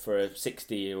for a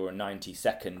 60 or a 90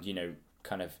 second,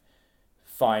 kind of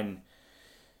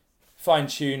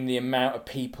fine-tune the amount of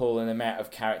people and the amount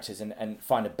of characters, and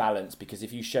find a balance, because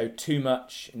if you show too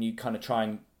much and you kind of try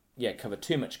and cover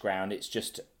too much ground, it's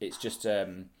just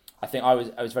I think I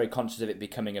was very conscious of it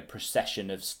becoming a procession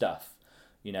of stuff,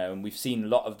 and we've seen a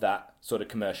lot of that sort of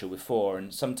commercial before,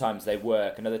 and sometimes they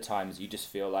work, and other times you just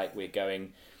feel like we're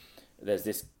going, there's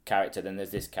this character, then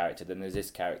there's this character, then there's this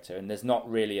character, and there's not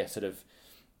really a sort of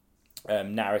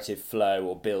narrative flow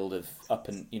or build of up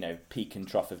and peak and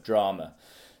trough of drama.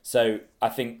 So I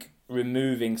think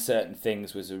removing certain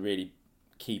things was a really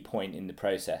key point in the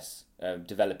process.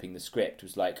 Developing the script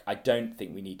was like, I don't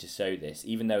think we need to show this,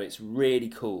 even though it's really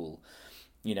cool.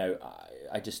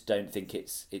 I just don't think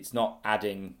it's not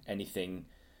adding anything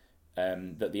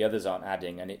that the others aren't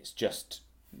adding, and it's just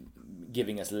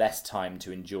giving us less time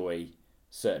to enjoy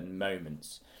certain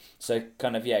moments. So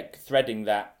kind of threading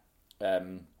that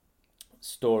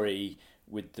story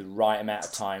with the right amount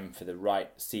of time for the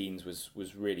right scenes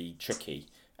was really tricky,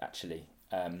 actually,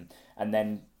 and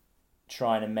then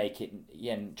trying to make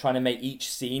each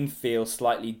scene feel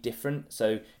slightly different.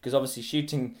 So because obviously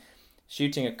shooting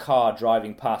a car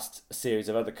driving past a series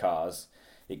of other cars,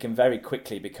 it can very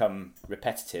quickly become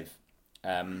repetitive,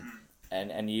 and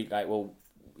you like, well,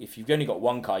 if you've only got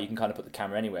one car, you can kind of put the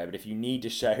camera anywhere, but if you need to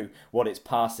show what it's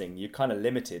passing, you're kind of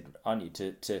limited, aren't you,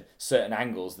 to certain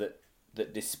angles that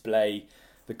display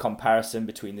the comparison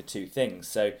between the two things.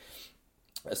 So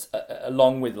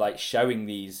along with like showing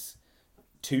these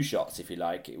two shots, if you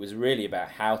like, it was really about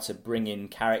how to bring in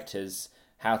characters,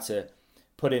 how to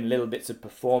put in little bits of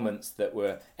performance that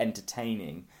were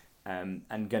entertaining,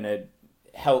 and going to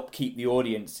help keep the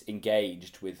audience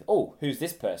engaged with, oh, who's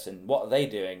this person, what are they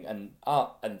doing, and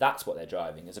that's what they're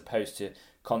driving, as opposed to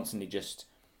constantly just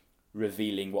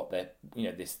revealing what they're,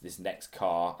 this next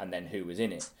car and then who was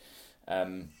in it.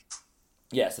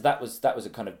 So that was a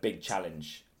kind of big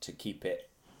challenge to keep it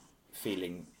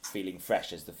feeling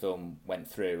fresh as the film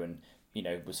went through, and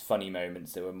was funny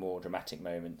moments, there were more dramatic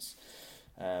moments.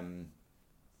 Sorry,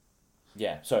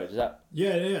 does that?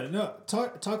 No,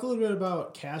 talk a little bit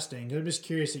about casting. I'm just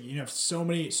curious that you have so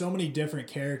many different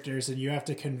characters, and you have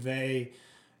to convey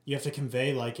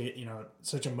like it,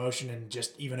 such emotion in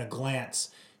just even a glance.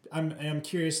 I'm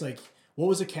curious, like, what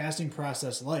was the casting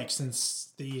process like,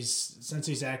 since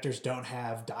these actors don't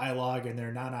have dialogue and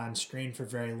they're not on screen for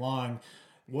very long?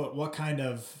 What kind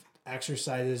of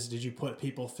exercises did you put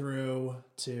people through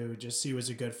to just see was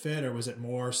a good fit, or was it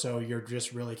more so you're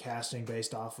just really casting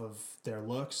based off of their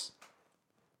looks?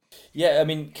 Yeah, I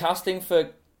mean, casting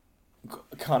for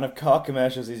kind of car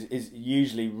commercials is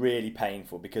usually really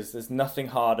painful because there's nothing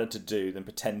harder to do than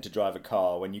pretend to drive a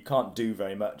car when you can't do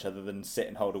very much other than sit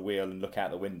and hold a wheel and look out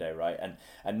the window, right?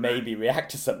 And maybe react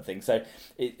to something. So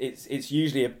it's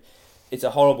usually a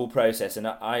horrible process, and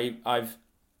I've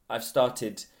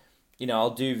started, you know,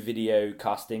 I'll do video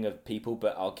casting of people,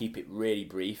 but I'll keep it really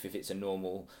brief if it's a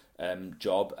normal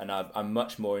job, and I'm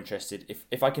much more interested,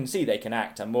 if I can see they can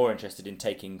act, I'm more interested in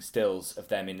taking stills of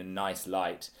them in a nice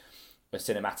light, a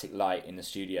cinematic light in the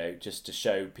studio, just to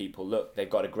show people, look, they've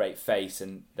got a great face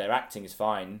and their acting is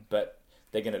fine, but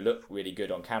they're going to look really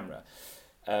good on camera.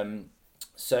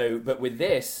 But with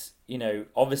this, you know,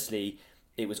 obviously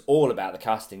it was all about the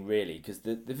casting really, because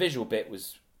the visual bit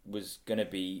was going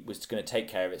to take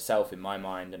care of itself in my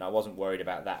mind, and I wasn't worried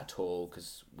about that at all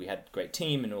because we had a great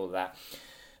team and all of that.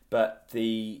 But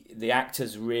the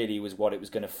actors really was what it was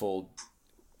going to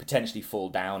potentially fall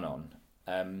down on.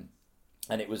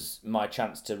 And it was my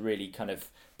chance to really kind of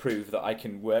prove that I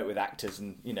can work with actors,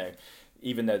 and, you know,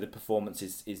 even though the performance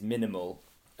is minimal,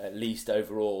 at least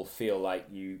overall feel like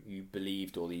you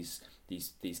believed all these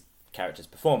characters'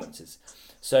 performances.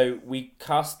 So we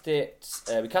cast it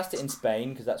in Spain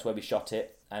because that's where we shot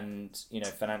it, and, you know,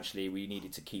 financially we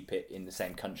needed to keep it in the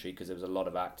same country because there was a lot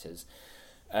of actors.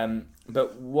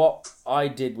 But what I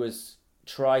did was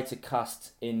try to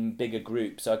cast in bigger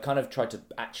groups. So I kind of tried to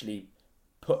actually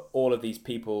put all of these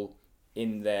people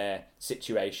in their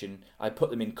situation. I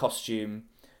put them in costume.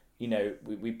 You know,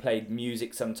 we played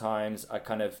music sometimes. I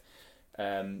kind of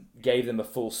gave them a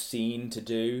full scene to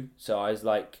do. So I was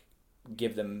like,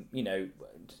 give them, you know,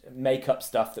 make up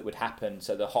stuff that would happen.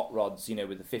 So the hot rods, you know,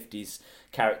 with the 50s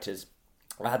characters,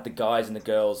 I had the guys and the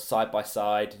girls side by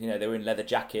side. You know, they were in leather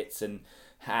jackets and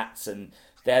hats, and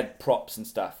they had props and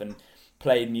stuff, and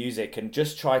played music, and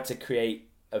just tried to create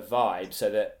a vibe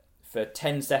so that for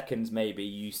 10 seconds maybe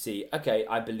you see, okay,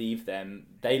 I believe them,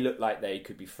 they look like they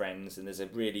could be friends, and there's a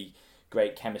really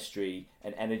great chemistry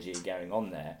and energy going on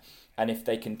there. And if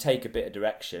they can take a bit of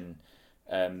direction,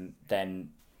 then,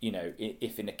 you know,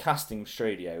 if in a casting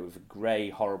studio with a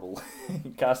grey, horrible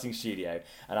casting studio,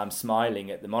 and I'm smiling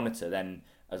at the monitor, then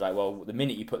I was like, well, the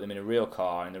minute you put them in a real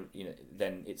car, and you know,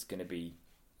 then it's going to be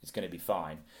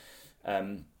fine.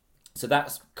 So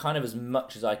that's kind of as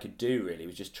much as I could do really,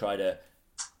 was just try to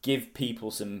give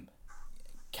people some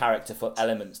characterful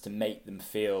elements to make them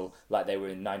feel like they were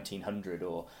in 1900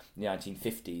 or the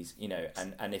 1950s, you know,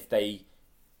 and if they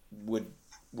would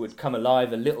come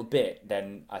alive a little bit,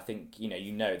 then I think,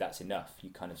 you know that's enough. You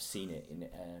kind of seen it in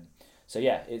it. So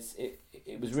yeah,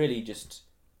 it was really just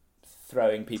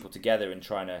throwing people together and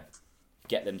trying to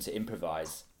get them to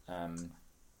improvise. And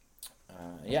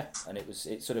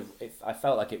I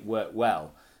felt like it worked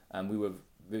well.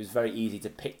 It was very easy to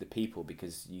pick the people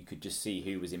because you could just see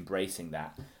who was embracing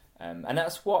that. And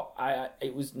that's what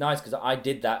it was nice, because I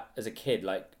did that as a kid,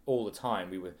 like all the time.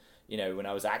 We were, you know, when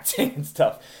I was acting and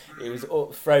stuff, it was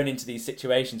all thrown into these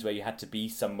situations where you had to be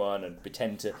someone and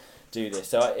pretend to do this.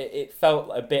 So it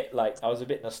felt a bit like I was a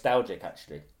bit nostalgic,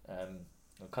 actually. I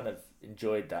kind of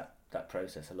enjoyed that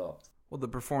process a lot. Well, the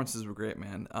performances were great,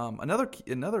 man.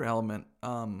 Another element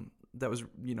that was,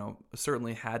 you know,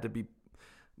 certainly had to be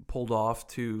pulled off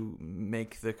to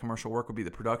make the commercial work would be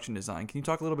the production design. Can you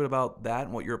talk a little bit about that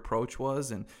and what your approach was,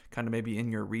 and kind of maybe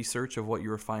in your research of what you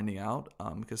were finding out?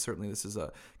 Because certainly this is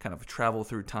a kind of a travel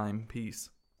through time piece.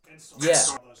 And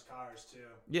sourcing all those cars too.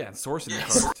 Yeah, and sourcing the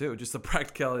cars too. Just the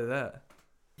practicality of that.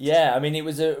 Yeah, I mean, it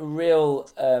was a real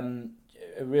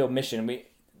mission.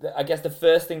 I guess the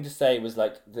first thing to say was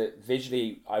like that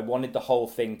visually, I wanted the whole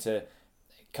thing to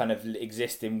kind of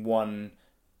exist in one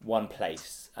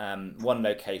place, one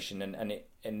location,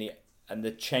 and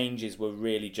the changes were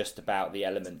really just about the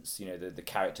elements, you know, the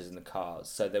characters and the cars.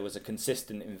 So there was a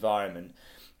consistent environment,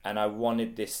 and I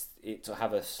wanted it to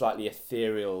have a slightly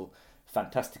ethereal,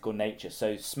 fantastical nature.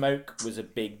 So smoke was a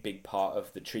big part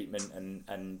of the treatment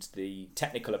and the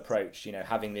technical approach. You know,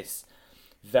 having this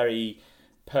very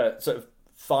sort of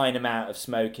fine amount of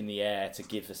smoke in the air to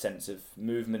give a sense of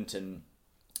movement and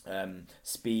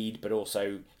speed, but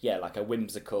also like a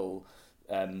whimsical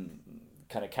kind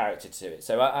of character to it.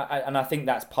 So I think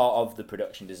that's part of the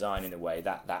production design in a way,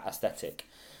 that aesthetic.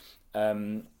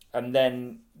 And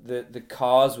then the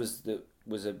cars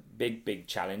was a big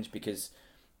challenge, because,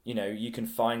 you know, you can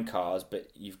find cars,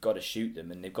 but you've got to shoot them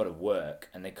and they've got to work,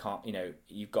 and they can't, you know,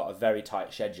 you've got a very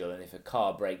tight schedule, and if a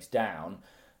car breaks down,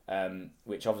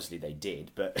 which obviously they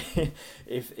did, but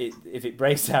if it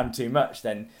breaks down too much,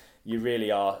 then you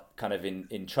really are kind of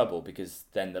in trouble, because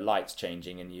then the light's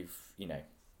changing and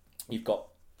you've got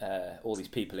all these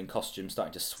people in costumes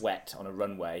starting to sweat on a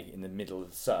runway in the middle of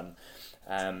the sun,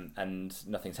 and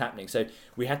nothing's happening. So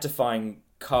we had to find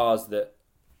cars that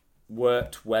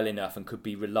worked well enough and could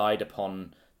be relied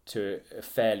upon to a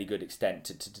fairly good extent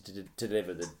to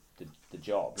deliver the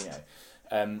job,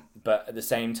 but at the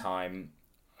same time,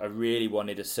 I really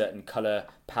wanted a certain colour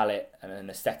palette and an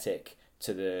aesthetic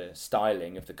to the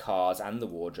styling of the cars and the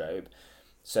wardrobe,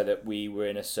 so that we were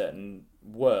in a certain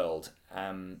world.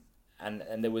 And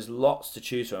there was lots to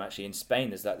choose from. Actually, in Spain,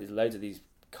 there's loads of these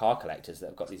car collectors that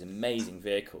have got these amazing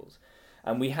vehicles,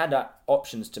 and we had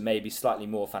options to maybe slightly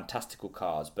more fantastical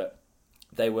cars, but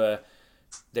they were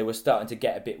starting to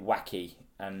get a bit wacky,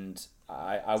 and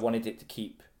I wanted it to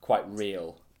keep quite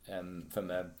real from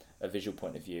a visual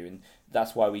point of view, and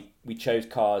that's why we chose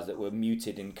cars that were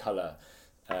muted in colour,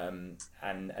 and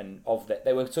of that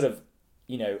they were sort of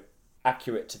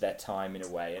accurate to their time in a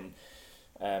way,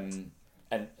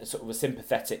 and sort of were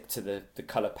sympathetic to the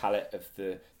colour palette of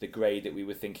the grey that we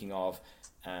were thinking of,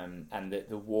 and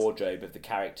the wardrobe of the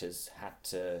characters had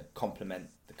to complement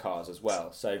the cars as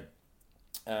well. So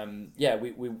our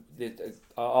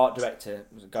art director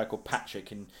was a guy called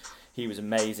Patrick, and he was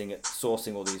amazing at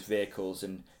sourcing all these vehicles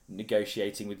and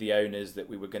negotiating with the owners that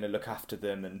we were going to look after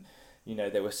them, and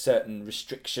there were certain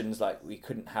restrictions, like we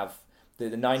couldn't have the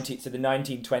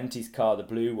 1920s car. The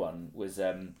blue one was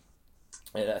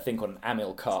I think on an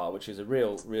Amil car, which was a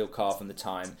real car from the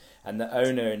time, and the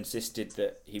owner insisted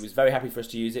that he was very happy for us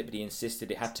to use it, but he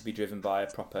insisted it had to be driven by a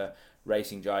proper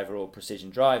racing driver or precision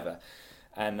driver.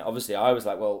 And obviously I was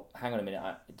like, well, hang on a minute,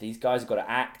 these guys have got to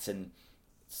act, and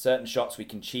certain shots we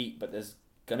can cheat, but there's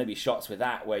going to be shots with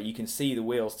that where you can see the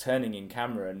wheels turning in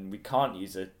camera, and we can't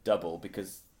use a double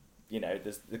because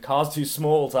the car's too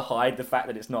small to hide the fact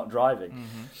that it's not driving.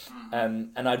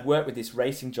 And I'd worked with this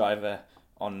racing driver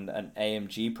on an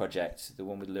AMG project, the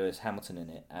one with Lewis Hamilton in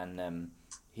it, and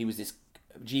he was this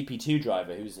GP2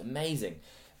 driver who was amazing,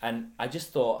 and I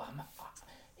just thought,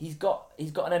 he's got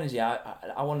an energy.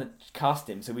 I want to cast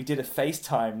him. So we did a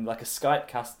FaceTime, like a Skype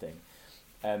casting.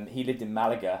 He lived in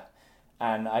Malaga,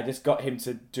 and I just got him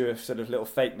to do a sort of little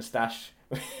fake moustache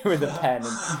with a pen,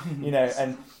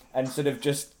 and and sort of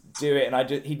just do it. And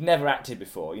he'd never acted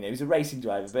before. He was a racing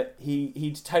driver, but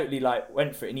he'd totally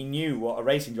went for it, and he knew what a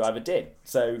racing driver did.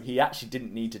 So he actually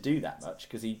didn't need to do that much,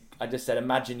 because I just said,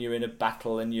 imagine you're in a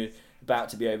battle and you're about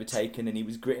to be overtaken, and he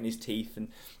was gritting his teeth, and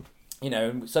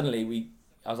and suddenly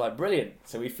I was like, brilliant.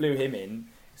 So we flew him in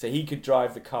so he could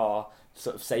drive the car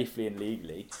sort of safely and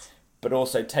legally, but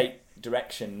also take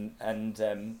direction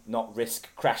and not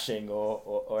risk crashing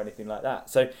or anything like that.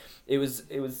 So it was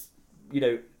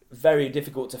very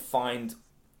difficult to find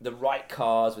the right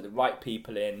cars with the right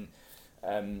people in,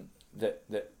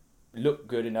 that looked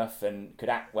good enough and could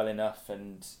act well enough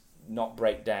and not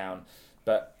break down.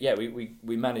 But yeah, we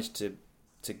managed to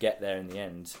get there in the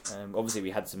end. Obviously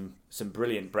we had some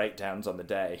brilliant breakdowns on the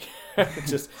day,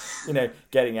 just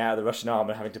getting out of the Russian arm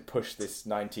and having to push this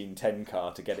 1910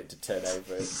 car to get it to turn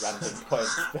over at random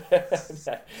points.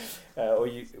 Or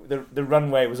the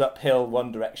runway was uphill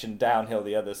one direction, downhill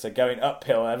the other, so going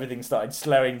uphill everything started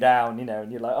slowing down,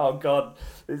 and you're like, oh god,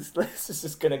 this is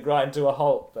just going to grind to a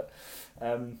halt. But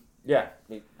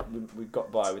we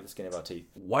got by with the skin of our teeth.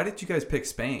 Why did you guys pick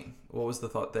Spain? What was the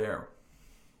thought there?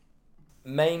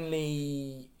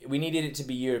 Mainly, we needed it to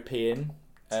be European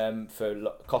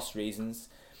for cost reasons,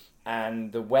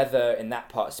 and the weather in that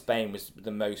part of Spain was the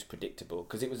most predictable,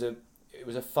 because it was a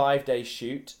 5-day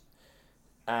shoot,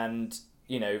 and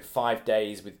 5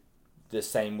 days with the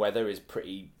same weather is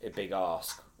a big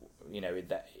ask,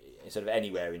 that sort of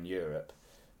anywhere in Europe.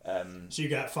 So you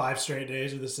got 5 straight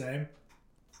days of the same?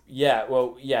 Yeah,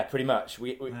 well, yeah, pretty much.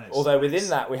 We Nice. Although within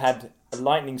that we had a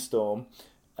lightning storm,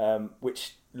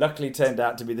 which luckily turned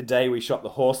out to be the day we shot the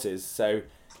horses. So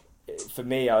for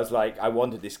me, I was like, I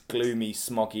wanted this gloomy,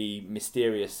 smoggy,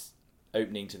 mysterious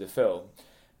opening to the film.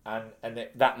 And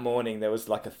that morning there was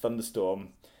like a thunderstorm,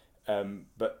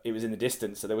 but it was in the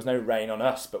distance, so there was no rain on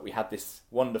us, but we had this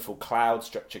wonderful cloud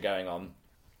structure going on.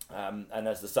 And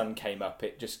as the sun came up,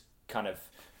 it just kind of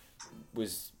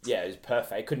was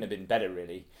perfect. It couldn't have been better,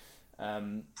 really.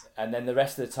 And then the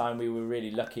rest of the time we were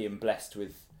really lucky and blessed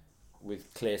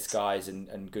with clear skies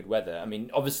and good weather. I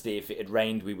mean, obviously, if it had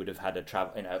rained, we would have had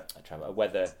a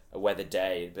weather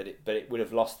day, but it would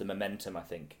have lost the momentum, I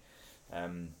think.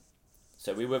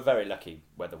 So we were very lucky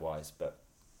weather-wise, but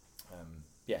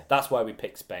that's why we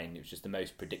picked Spain. It was just the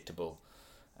most predictable,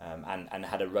 and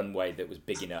had a runway that was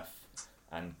big enough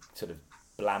and sort of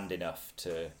bland enough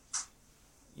to,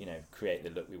 create the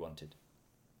look we wanted.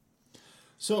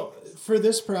 So for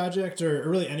this project, or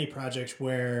really any project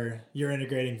where you're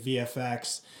integrating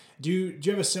VFX, do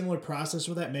you have a similar process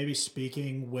with that? Maybe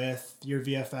speaking with your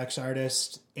VFX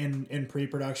artist in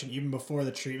pre-production, even before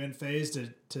the treatment phase, to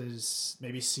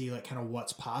maybe see like kind of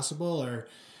what's possible, or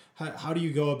how do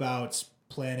you go about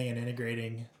planning and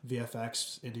integrating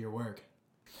VFX into your work?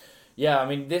 Yeah, I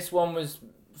mean, this one was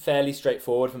fairly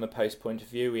straightforward from a post point of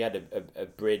view. We had a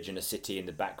bridge and a city in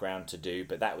the background to do,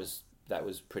 but that was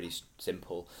pretty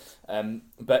simple.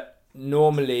 But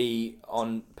normally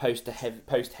on post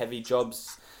heavy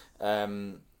jobs,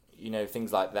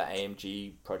 things like that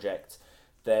AMG project,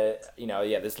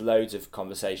 there's loads of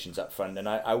conversations up front, and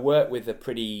I work with a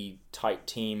pretty tight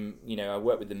team. I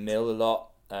work with the Mill a lot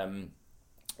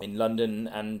in London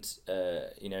and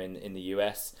in the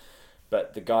US,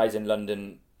 but the guys in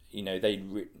London,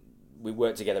 we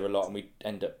work together a lot, and we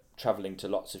end up traveling to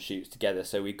lots of shoots together,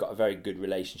 so we've got a very good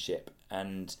relationship.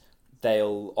 And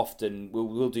we'll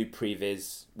do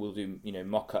previs, we'll do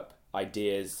mock-up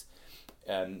ideas,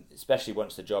 especially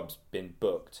once the job's been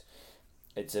booked.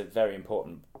 It's a very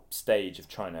important stage of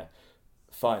trying to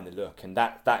find the look, and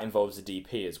that involves the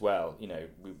DP as well.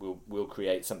 We'll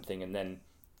create something and then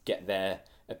get their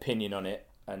opinion on it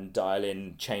and dial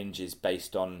in changes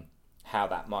based on how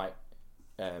that might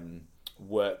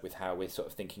work with how we're sort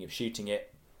of thinking of shooting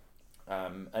it.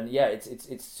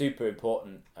 It's super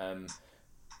important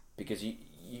because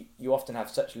you often have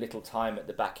such little time at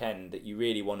the back end that you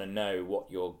really want to know what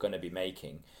you're going to be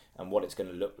making and what it's going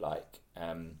to look like,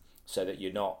 so that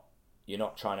you're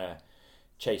not trying to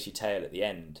chase your tail at the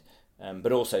end,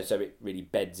 but also so it really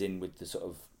beds in with the sort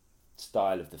of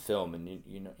style of the film, and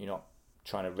you're not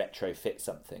trying to retrofit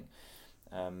something.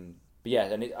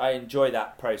 I enjoy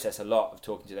that process a lot of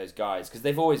talking to those guys, because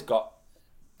they've always got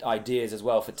ideas as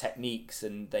well for techniques,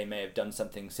 and they may have done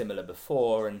something similar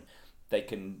before, and they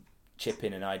can chip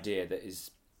in an idea that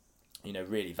is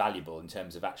really valuable in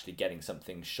terms of actually getting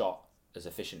something shot as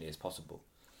efficiently as possible.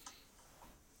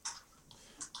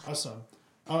 Awesome.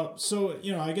 So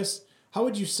I guess, how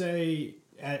would you say,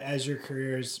 as your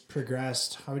career has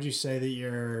progressed, how would you say that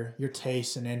your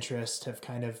tastes and interests have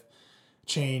kind of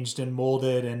changed and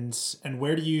molded, and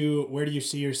where do you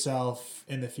see yourself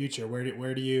in the future? Where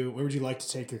would you like to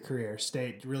take your career?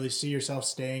 Really see yourself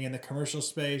staying in the commercial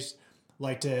space?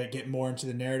 Like to get more into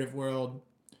the narrative world?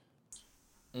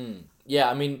 Yeah,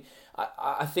 I mean,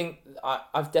 I think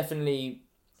I've definitely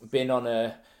been on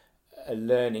a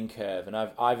learning curve, and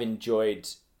I've enjoyed,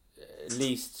 at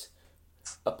least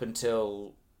up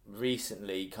until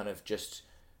recently, kind of just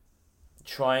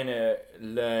trying to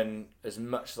learn as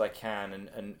much as I can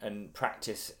and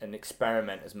practice and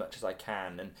experiment as much as I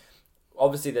can. And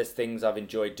obviously there's things I've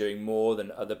enjoyed doing more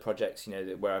than other projects,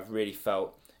 where I've really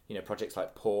felt, projects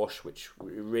like Porsche, which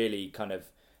really kind of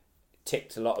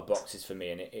ticked a lot of boxes for me,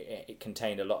 and it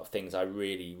contained a lot of things I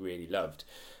really, really loved.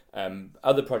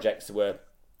 Other projects were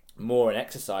more an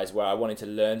exercise where I wanted to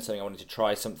learn something, I wanted to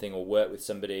try something or work with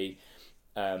somebody,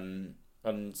 and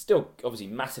still obviously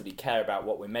massively care about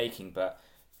what we're making, but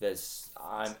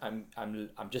I'm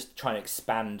just trying to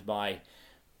expand my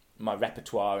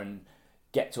repertoire and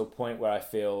get to a point where I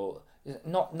feel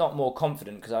not more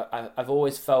confident, because I've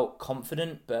always felt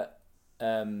confident, but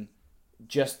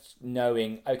just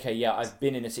knowing, okay, yeah, I've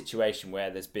been in a situation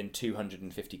where there's been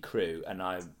 250 crew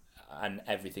and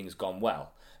everything's gone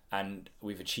well, and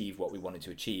we've achieved what we wanted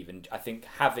to achieve. And I think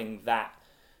having that,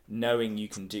 knowing you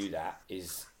can do that,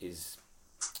 is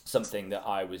something that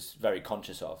I was very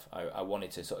conscious of. I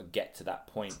wanted to sort of get to that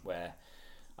point where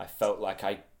I felt like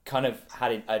I kind of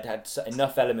I'd had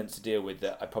enough elements to deal with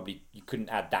that you couldn't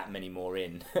add that many more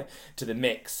in to the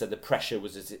mix, so the pressure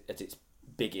was at its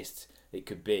biggest it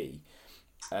could be,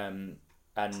 and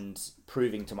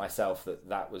proving to myself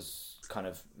that was kind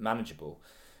of manageable.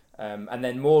 And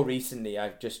then more recently,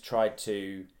 I've just tried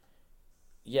to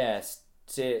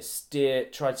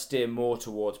steer more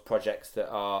towards projects that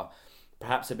are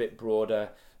perhaps a bit broader,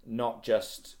 not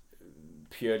just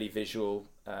purely visual.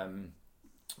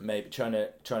 Maybe trying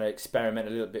to experiment a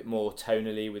little bit more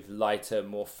tonally with lighter,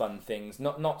 more fun things.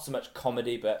 Not so much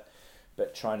comedy, but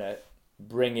trying to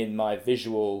bring in my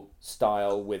visual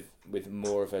style with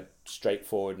more of a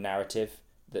straightforward narrative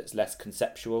that's less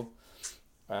conceptual.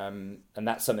 And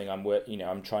that's something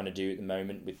I'm trying to do at the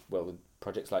moment with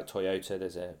projects like Toyota.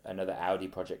 There's another Audi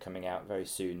project coming out very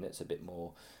soon that's a bit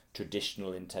more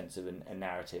traditional in terms of a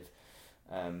narrative.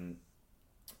 I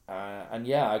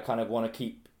kind of want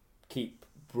to keep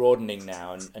broadening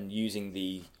now and using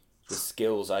the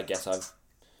skills I guess I've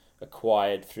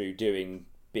acquired through doing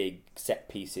big set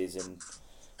pieces and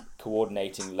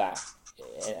coordinating that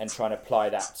and trying to apply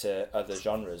that to other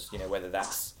genres, whether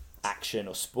that's action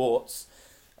or sports.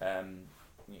 I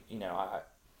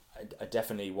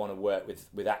definitely want to work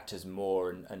with actors more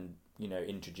and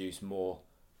introduce more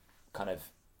kind of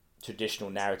traditional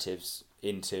narratives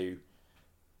into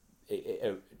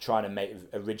trying to make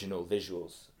original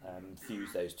visuals,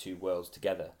 fuse those two worlds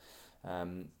together.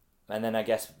 And then I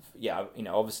guess,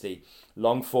 obviously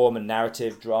long form and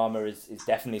narrative drama is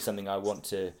definitely something I want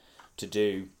to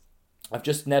do. I've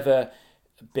just never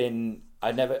been,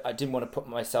 I didn't want to put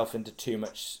myself into too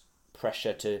much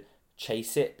pressure to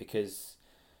chase it because,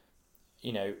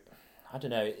 I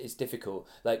don't know, it's difficult.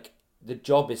 Like, the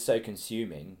job is so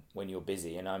consuming when you're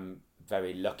busy, and I'm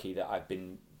very lucky that I've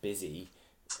been busy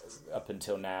up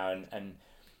until now, and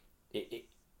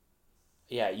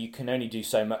you can only do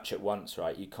so much at once,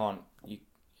 right?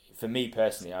 For me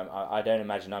personally, I don't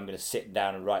imagine I'm going to sit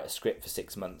down and write a script for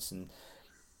 6 months and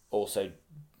also,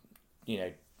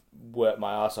 work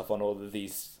my ass off on all of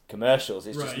these commercials.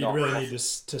 It's just not. You really need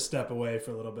to step away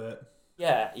for a little bit.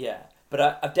 Yeah.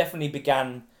 But I've definitely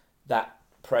began that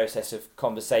process of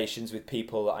conversations with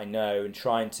people that I know and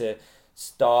trying to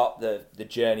start the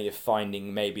journey of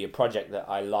finding maybe a project that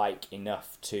I like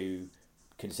enough to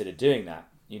consider doing that.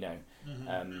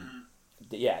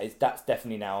 That's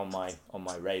definitely now on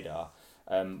my radar.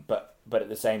 But at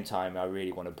the same time, I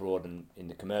really want to broaden in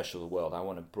the commercial world. I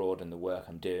want to broaden the work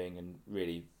I'm doing and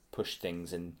really push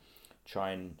things and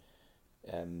try and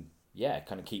kind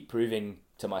of keep proving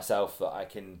to myself that I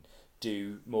can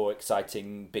do more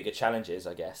exciting, bigger challenges,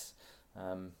 I guess.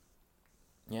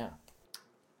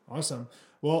 Awesome.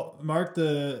 Well, Mark,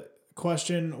 the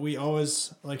question we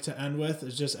always like to end with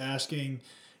is just asking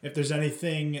if there's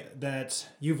anything that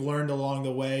you've learned along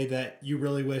the way that you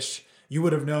really wish you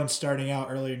would have known starting out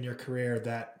early in your career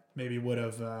that maybe would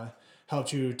have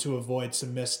helped you to avoid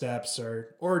some missteps,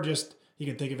 or just you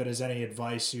can think of it as any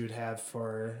advice you'd have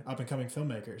for up and coming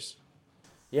filmmakers.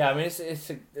 Yeah, I mean,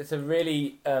 it's a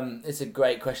really it's a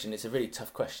great question. It's a really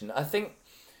tough question. I think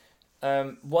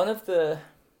one of the,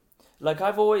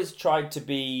 I've always tried to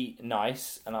be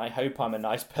nice, and I hope I'm a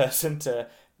nice person to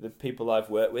the people I've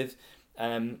worked with.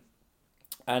 And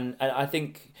I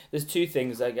think there's two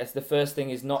things, I guess. The first thing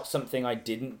is not something I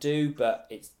didn't do, but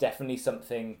it's definitely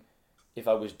something, if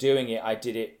I was doing it, I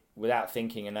did it without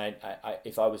thinking. And I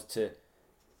if I was to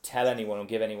tell anyone or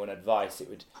give anyone advice,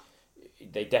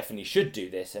 they definitely should do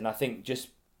this. And I think just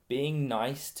being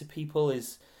nice to people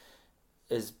has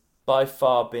by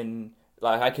far been,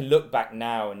 I can look back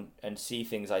now and see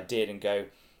things I did and go,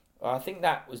 I think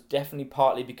that was definitely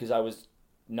partly because I was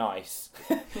nice.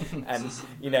 And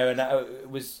it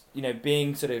was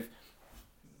being sort of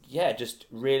just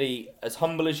really as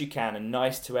humble as you can and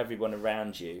nice to everyone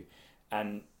around you,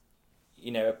 and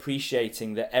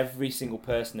appreciating that every single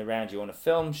person around you on a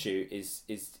film shoot is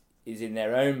in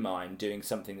their own mind doing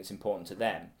something that's important to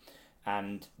them,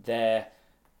 and they're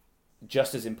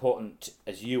just as important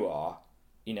as you are,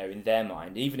 in their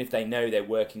mind, even if they know they're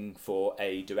working for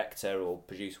a director or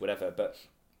producer, whatever,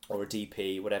 or a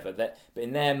DP, whatever. But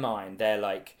in their mind, they're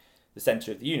like the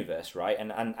center of the universe, right?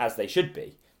 And as they should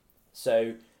be.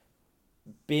 So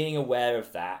being aware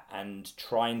of that and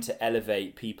trying to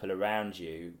elevate people around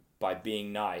you by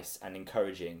being nice and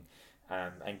encouraging,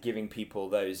 and giving people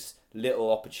those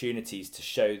little opportunities to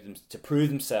show them, to prove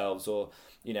themselves, or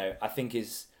I think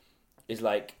is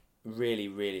like really,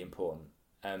 really important.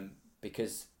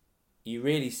 Because you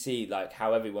really see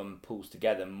how everyone pulls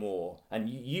together more, and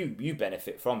you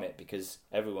benefit from it because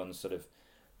everyone's sort of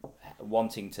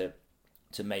wanting to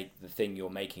make the thing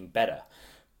you're making better.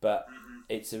 But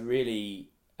it's a really,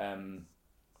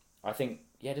 I think,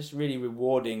 just really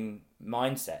rewarding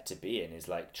mindset to be in, is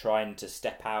trying to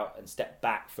step out and step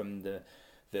back from the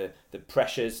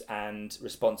pressures and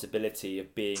responsibility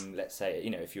of being, let's say,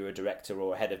 if you're a director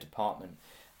or a head of department,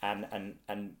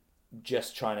 and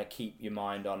just trying to keep your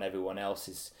mind on everyone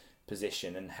else's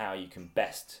position and how you can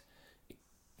best,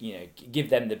 give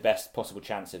them the best possible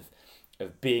chance of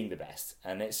being the best.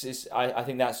 And it's just, I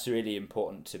think that's really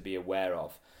important to be aware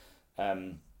of.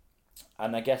 And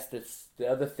I guess that's the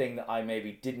other thing that I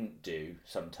maybe didn't do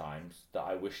sometimes that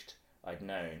I wished I'd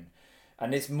known.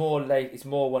 And it's more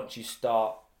once you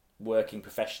start working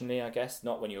professionally, I guess,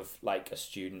 not when you're a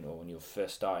student or when you're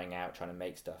first starting out trying to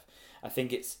make stuff. I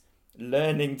think it's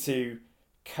learning to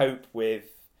cope with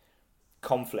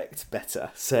conflict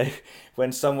better. So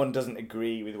when someone doesn't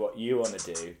agree with what you want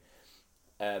to do,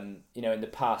 in the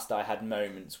past I had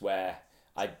moments where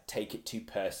I'd take it too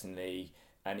personally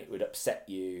and it would upset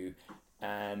you,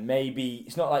 and maybe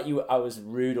it's not I was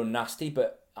rude or nasty,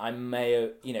 but I may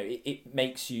have, it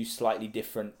makes you slightly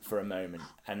different for a moment,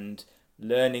 and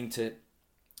learning to,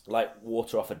 like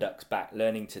water off a duck's back,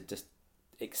 learning to just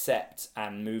accept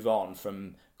and move on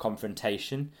from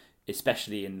confrontation,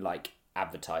 especially in like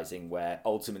advertising, where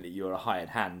ultimately you're a hired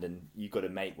hand and you've got to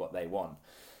make what they want.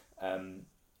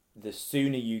 The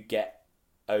sooner you get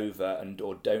over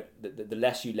the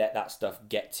less you let that stuff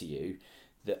get to you,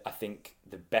 that I think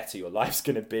the better your life's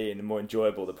going to be and the more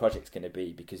enjoyable the project's going to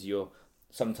be, because you're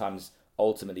sometimes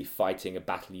ultimately fighting a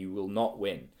battle you will not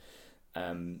win.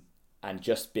 And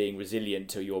just being resilient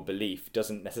to your belief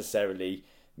doesn't necessarily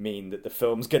mean that the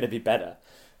film's going to be better,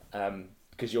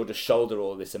 because you'll just shoulder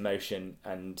all this emotion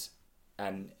and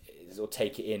or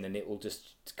take it in, and it will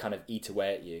just kind of eat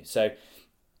away at you. So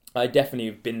I definitely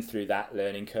have been through that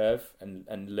learning curve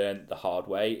and learned the hard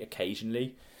way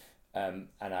occasionally. And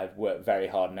I've worked very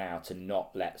hard now to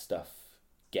not let stuff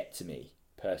get to me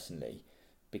personally,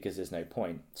 because there's no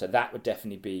point. So that would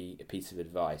definitely be a piece of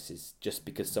advice, is just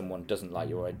because someone doesn't like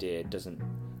your idea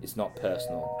it's not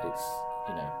personal. It's,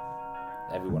 you know,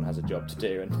 everyone has a job to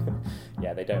do, and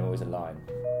yeah, they don't always align.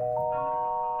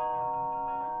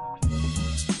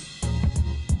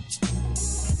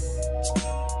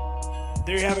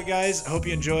 There you have it, guys. I hope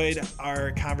you enjoyed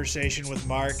our conversation with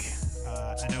Mark.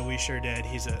 I know we sure did.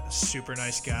 He's a super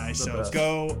nice guy. So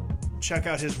go check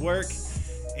out his work.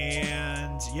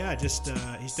 And yeah, just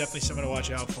he's definitely someone to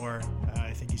watch out for.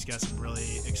 I think he's got some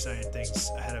really exciting things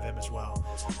ahead of him as well.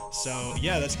 So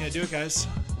yeah, that's going to do it, guys.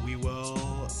 We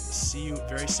will see you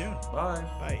very soon. Bye.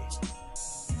 Bye.